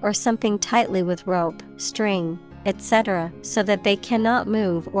someone or something tightly with rope, string, etc., so that they cannot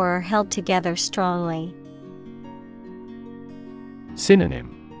move or are held together strongly.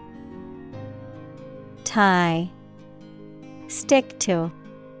 Synonym: tie, stick to,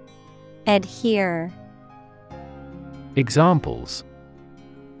 adhere. Examples: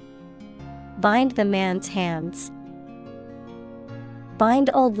 bind the man's hands, bind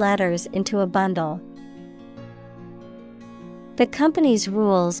old letters into a bundle. The company's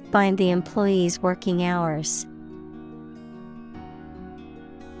rules bind the employees' working hours.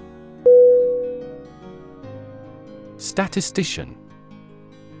 Statistician.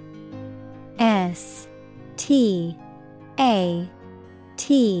 S T A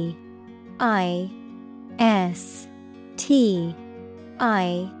T I S T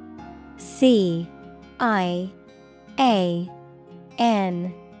I C I A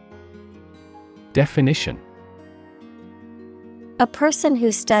N. Definition: a person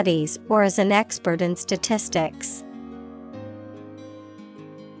who studies or is an expert in statistics.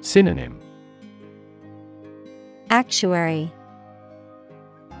 Synonym: actuary.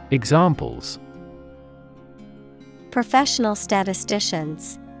 Examples: professional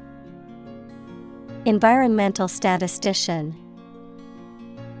statisticians, environmental statistician.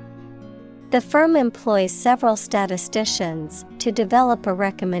 The firm employs several statisticians to develop a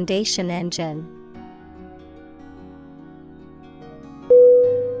recommendation engine.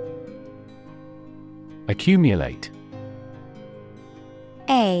 Accumulate.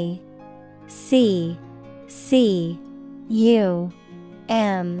 A C C U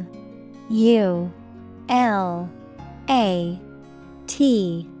M U L A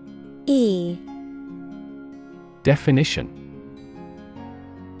T E. Definition: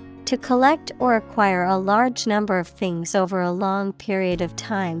 to collect or acquire a large number of things over a long period of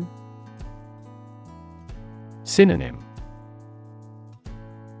time. Synonym: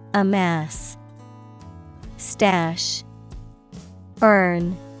 amass, stash,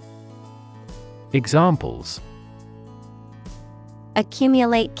 earn. Examples: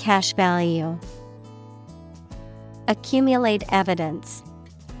 accumulate cash value, accumulate evidence.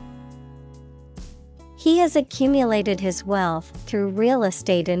 He has accumulated his wealth through real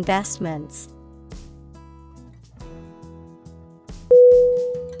estate investments.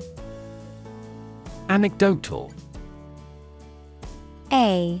 Anecdotal.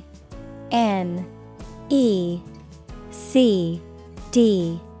 A N E C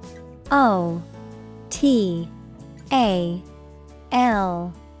D O T A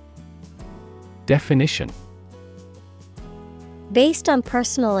L. Definition: based on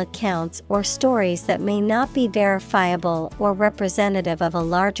personal accounts or stories that may not be verifiable or representative of a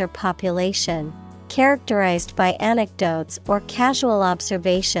larger population, characterized by anecdotes or casual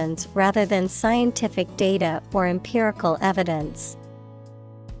observations rather than scientific data or empirical evidence.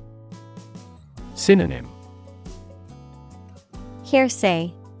 Synonym: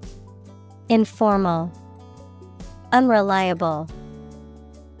 hearsay, informal, unreliable.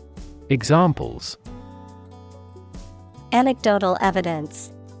 Examples: Anecdotal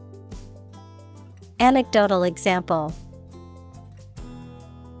evidence. Anecdotal example.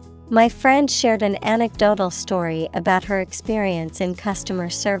 My friend shared an anecdotal story about her experience in customer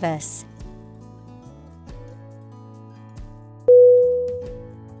service.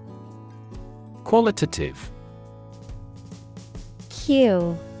 Qualitative.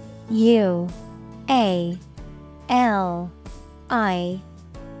 Q U A L I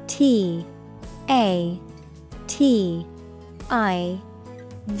T A T I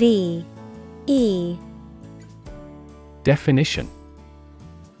V E. Definition.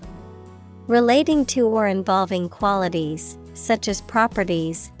 Relating to or involving qualities, such as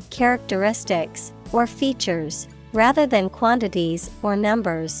properties, characteristics, or features, rather than quantities or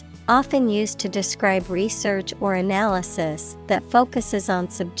numbers, often used to describe research or analysis that focuses on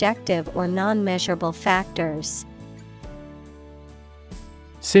subjective or non-measurable factors.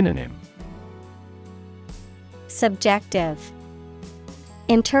 Synonym. Subjective,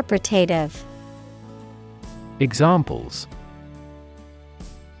 interpretative. Examples.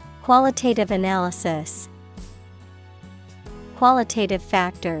 Qualitative analysis. Qualitative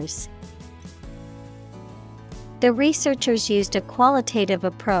factors. The researchers used a qualitative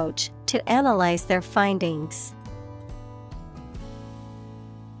approach to analyze their findings.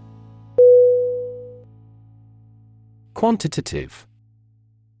 Quantitative.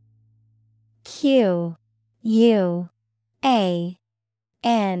 Q U A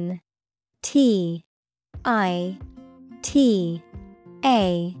N T I T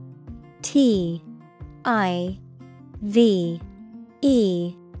A T I V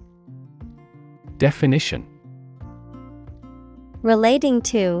E. Definition. Relating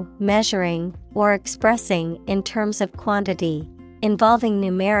to, measuring, or expressing in terms of quantity, involving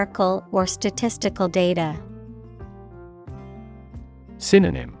numerical or statistical data.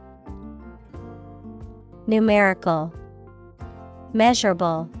 Synonym. Numerical,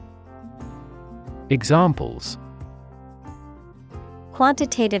 measurable. Examples.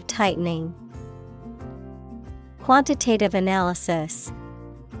 Quantitative tightening. Quantitative analysis.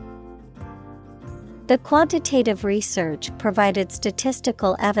 The quantitative research provided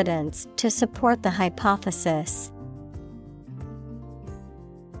statistical evidence to support the hypothesis.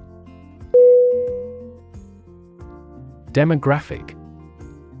 Demographic.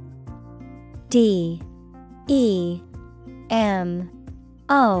 D E M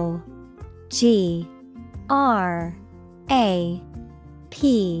O G R A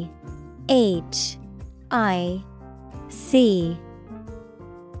P H I C.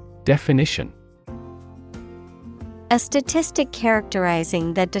 Definition. A statistic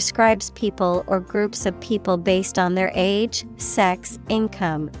characterizing that describes people or groups of people based on their age, sex,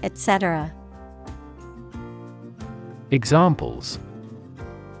 income, etc. Examples.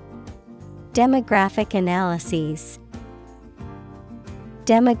 Demographic analyses.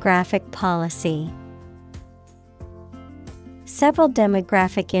 Demographic policy. Several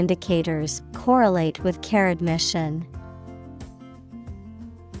demographic indicators correlate with care admission.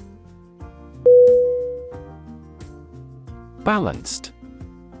 Balanced.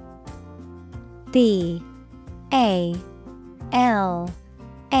 B A L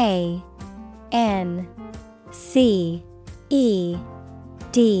A N C E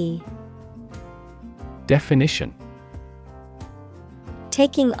D. Definition.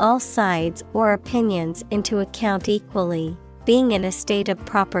 Taking all sides or opinions into account equally, being in a state of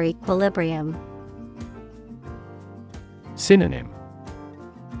proper equilibrium. Synonym.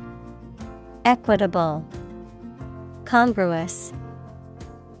 Equitable, congruous,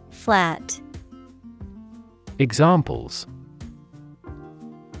 flat. Examples.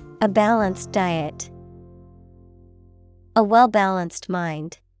 A balanced diet. A well-balanced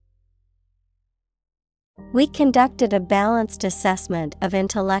mind. We conducted a balanced assessment of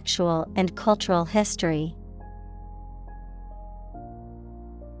intellectual and cultural history.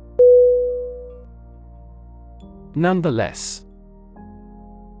 Nonetheless.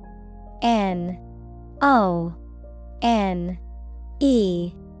 N O N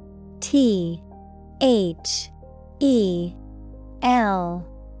E T H E L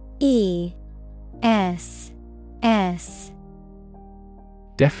E S S.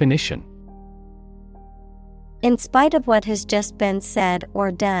 Definition. In spite of what has just been said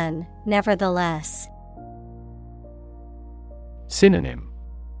or done, nevertheless. Synonym.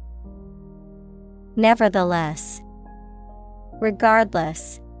 Nevertheless.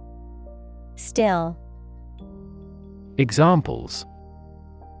 Regardless. Still. Examples.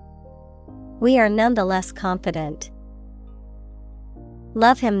 We are nonetheless confident.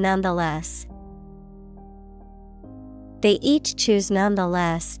 Love him nonetheless. They each choose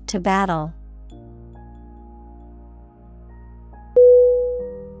nonetheless to battle.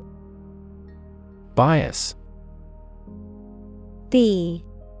 Bias. B-I-A-S.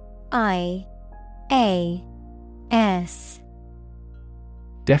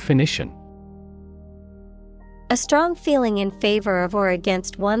 Definition: a strong feeling in favor of or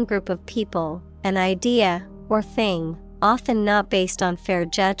against one group of people, an idea, or thing, often not based on fair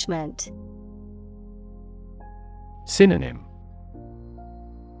judgment. Synonym: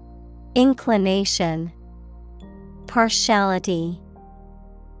 inclination, partiality,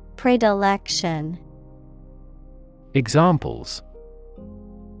 predilection. Examples: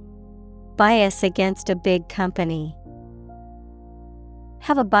 bias against a big company.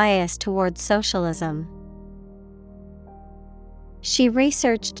 Have a bias towards socialism. She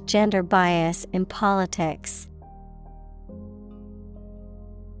researched gender bias in politics.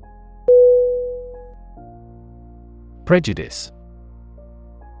 Prejudice.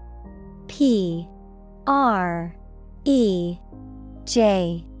 P-R-E-J-U-D-I-C-E.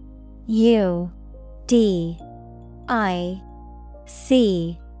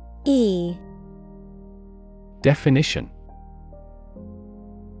 Definition: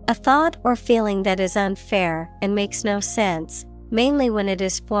 a thought or feeling that is unfair and makes no sense, mainly when it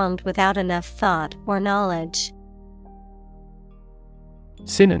is formed without enough thought or knowledge.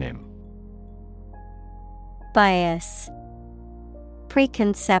 Synonym: bias,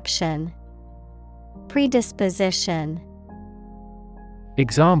 preconception, predisposition.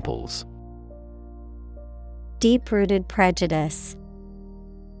 Examples: deep-rooted prejudice,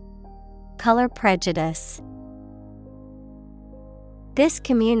 color prejudice. This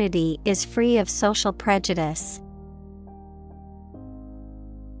community is free of social prejudice.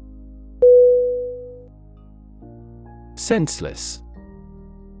 Senseless.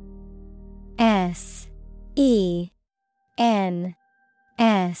 S-E-N-S-E-L-E-S-S.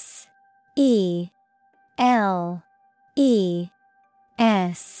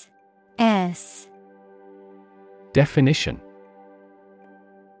 Definition: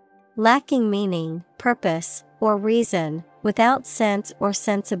 lacking meaning, purpose, or reason, without sense or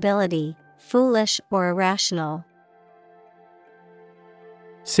sensibility, foolish or irrational.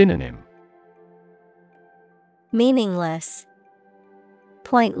 Synonym: meaningless,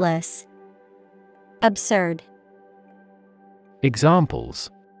 pointless, absurd. Examples: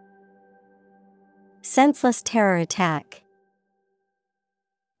 senseless terror attack,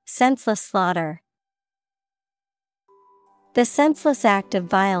 senseless slaughter. The senseless act of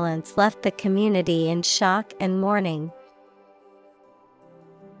violence left the community in shock and mourning.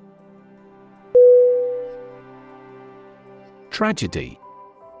 Tragedy.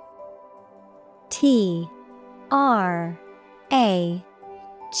 T-R-A-G-E-D-Y.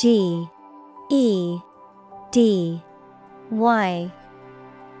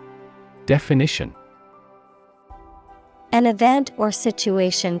 Definition: an event or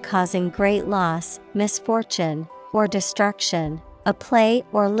situation causing great loss, misfortune, or destruction. A play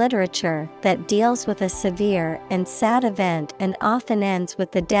or literature that deals with a severe and sad event and often ends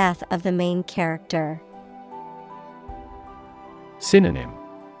with the death of the main character. Synonym: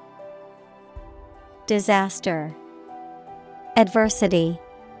 disaster, adversity,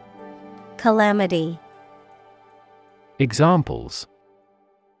 calamity. Examples: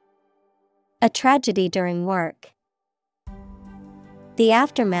 a tragedy during work. The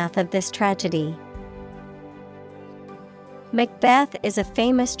aftermath of this tragedy. Macbeth is a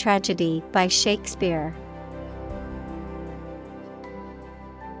famous tragedy by Shakespeare.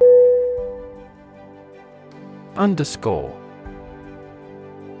 Underscore.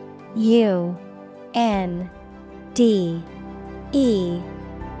 U-N-D-E-R-S-C-O-R-E.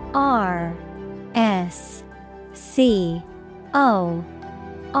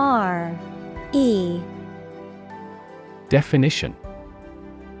 Definition: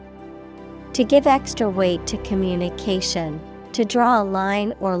 to give extra weight to communication, to draw a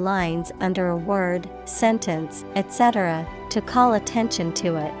line or lines under a word, sentence, etc., to call attention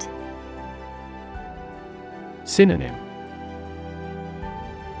to it. Synonym: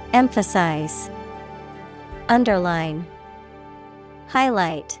 emphasize, underline,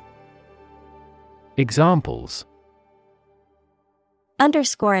 highlight. Examples: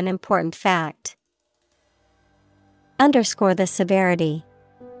 underscore an important fact. Underscore the severity.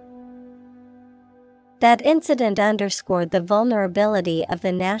 That incident underscored the vulnerability of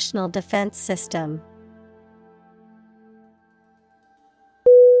the national defense system.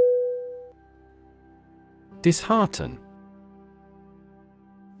 Dishearten.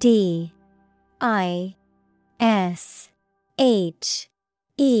 D-I-S-H-E-A-R-T-E-N.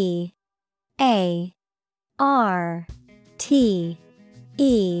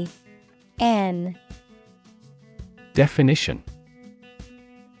 Definition: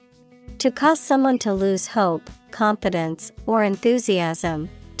 To cause someone to lose hope, confidence, or enthusiasm,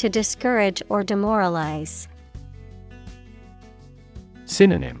 to discourage or demoralize.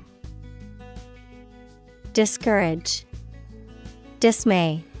 Synonym: Discourage,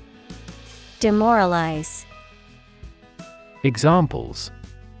 dismay, demoralize. Examples: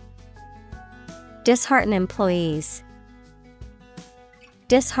 Dishearten employees.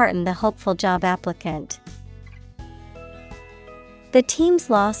 Dishearten the hopeful job applicant. The team's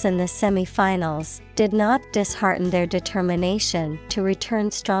loss in the semifinals did not dishearten their determination to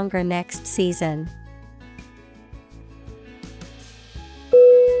return stronger next season.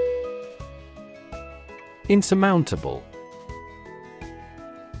 Insurmountable.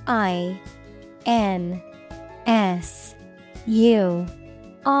 INSMOUNTABLE.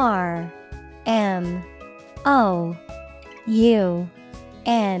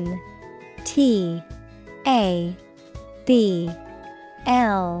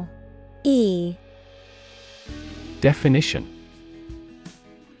 Definition: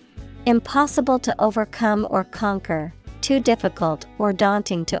 Impossible to overcome or conquer, too difficult or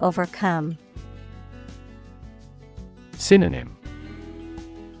daunting to overcome. Synonym: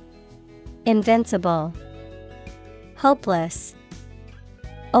 Invincible, hopeless,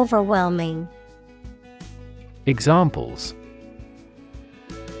 overwhelming. Examples: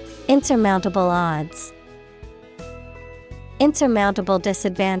 Insurmountable odds. Insurmountable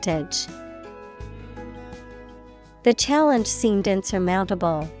disadvantage. The challenge seemed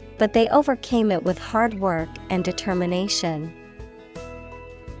insurmountable, but they overcame it with hard work and determination.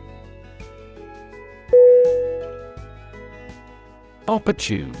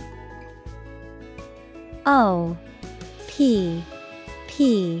 Opportune. OPPORTUNE.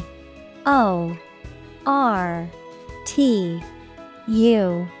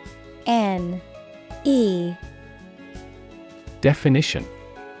 Definition: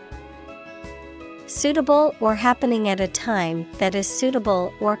 Suitable or happening at a time that is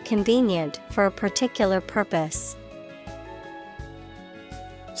suitable or convenient for a particular purpose.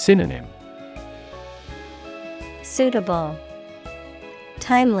 Synonym: Suitable,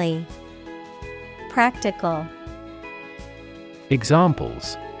 timely, practical.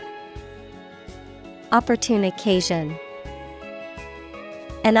 Examples: Opportune occasion.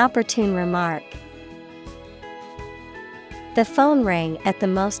 An opportune remark. The phone rang at the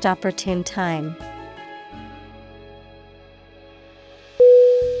most opportune time.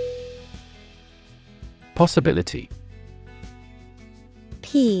 Possibility.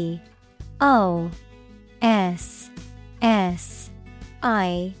 Possibility.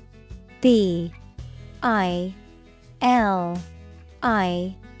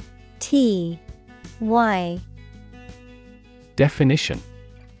 Definition: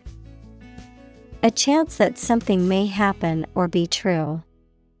 A chance that something may happen or be true.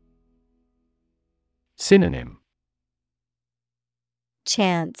 Synonym: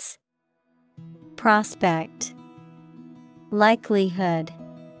 Chance, prospect, likelihood.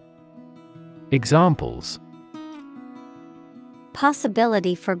 Examples: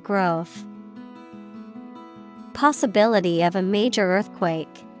 Possibility for growth. Possibility of a major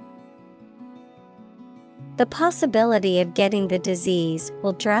earthquake. The possibility of getting the disease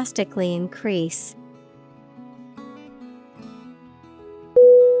will drastically increase.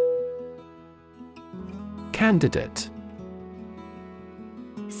 Candidate.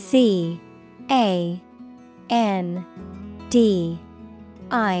 CANDIDATE.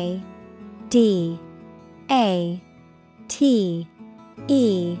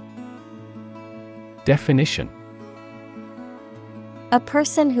 Definition: A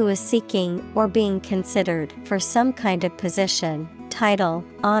person who is seeking or being considered for some kind of position, title,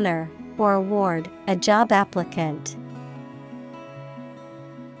 honor, or award, a job applicant.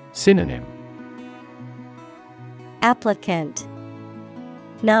 Synonym: Applicant,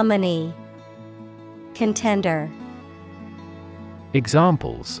 nominee, contender.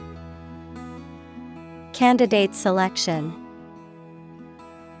 Examples: Candidate selection.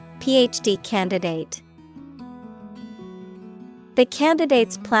 PhD candidate. The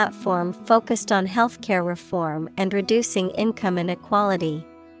candidate's platform focused on healthcare reform and reducing income inequality.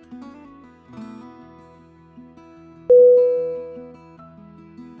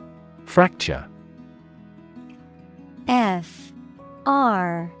 Fracture.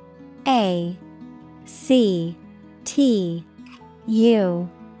 FRACTURE.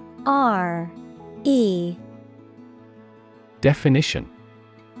 Definition: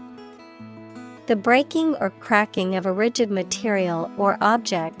 The breaking or cracking of a rigid material or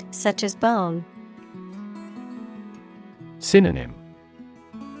object such as bone. Synonym: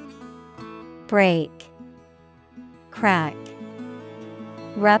 Break, crack,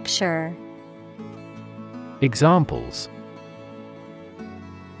 Rupture. Examples: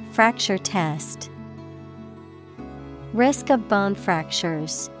 Fracture test. Risk of bone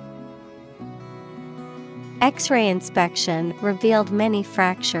fractures. X-ray inspection revealed many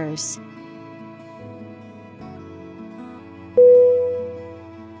fractures.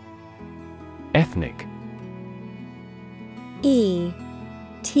 Ethnic.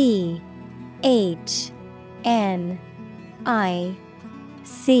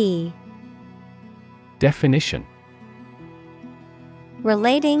 E-T-H-N-I-C. Definition: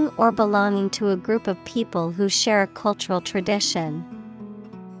 Relating or belonging to a group of people who share a cultural tradition.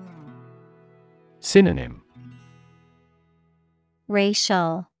 Synonym: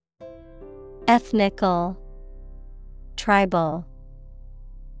 Racial, ethnical, tribal.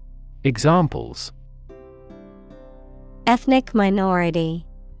 Examples: Ethnic minority.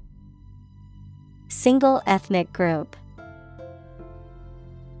 Single ethnic group.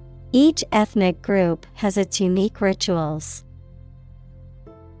 Each ethnic group has its unique rituals.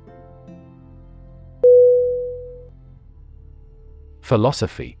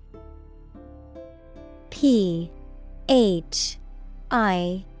 Philosophy. P-H-I-L-O-S-O-P-H-Y.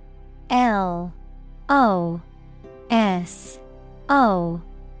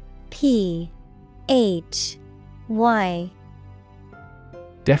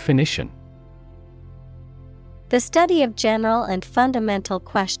 Definition: The study of general and fundamental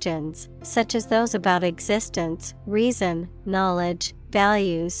questions, such as those about existence, reason, knowledge,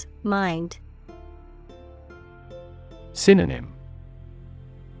 values, mind. Synonym: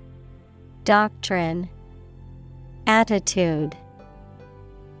 Doctrine, attitude,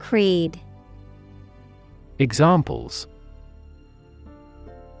 creed. Examples: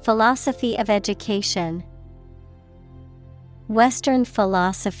 Philosophy of education. Western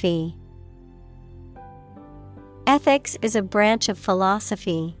philosophy. Ethics is a branch of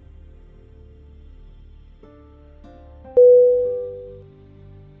philosophy.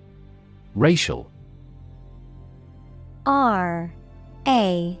 Racial. R-A-C-I-A-L.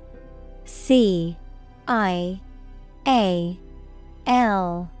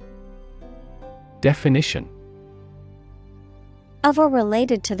 Definition: Of or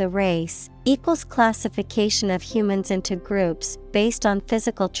related to the race, equals classification of humans into groups based on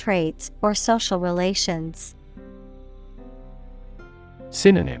physical traits or social relations.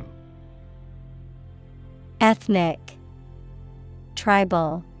 Synonym: Ethnic,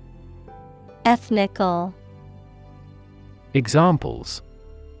 tribal, ethnical. Examples: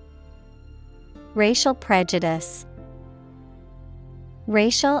 Racial prejudice.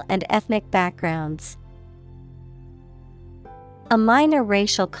 Racial and ethnic backgrounds. A minor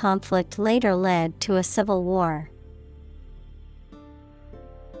racial conflict later led to a civil war.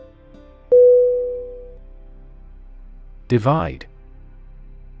 Divide.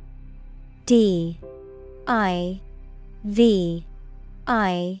 D-I-V-I-D-E.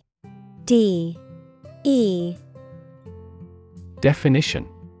 Definition: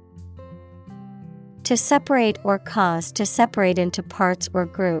 To separate or cause to separate into parts or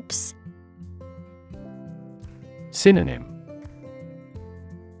groups. Synonym: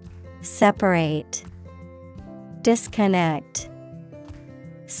 Separate, disconnect,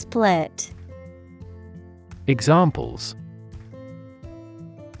 split. Examples: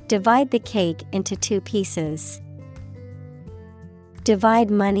 Divide the cake into 2 pieces. Divide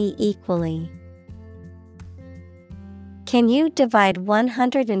money equally. Can you divide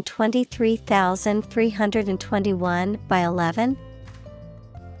 123,321 by 11?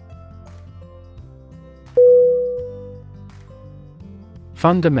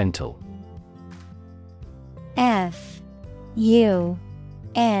 Fundamental.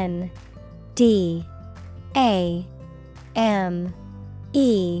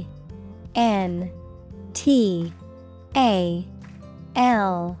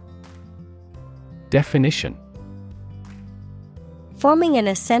 Definition: Forming an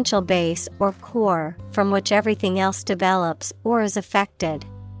essential base or core from which everything else develops or is affected.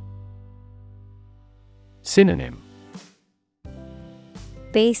 Synonym: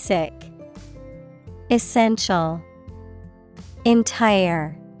 Basic, essential,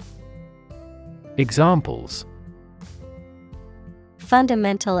 entire. Examples: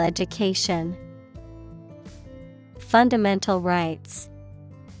 Fundamental education. Fundamental rights.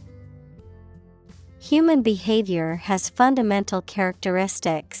 Human behavior has fundamental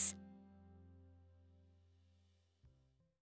characteristics.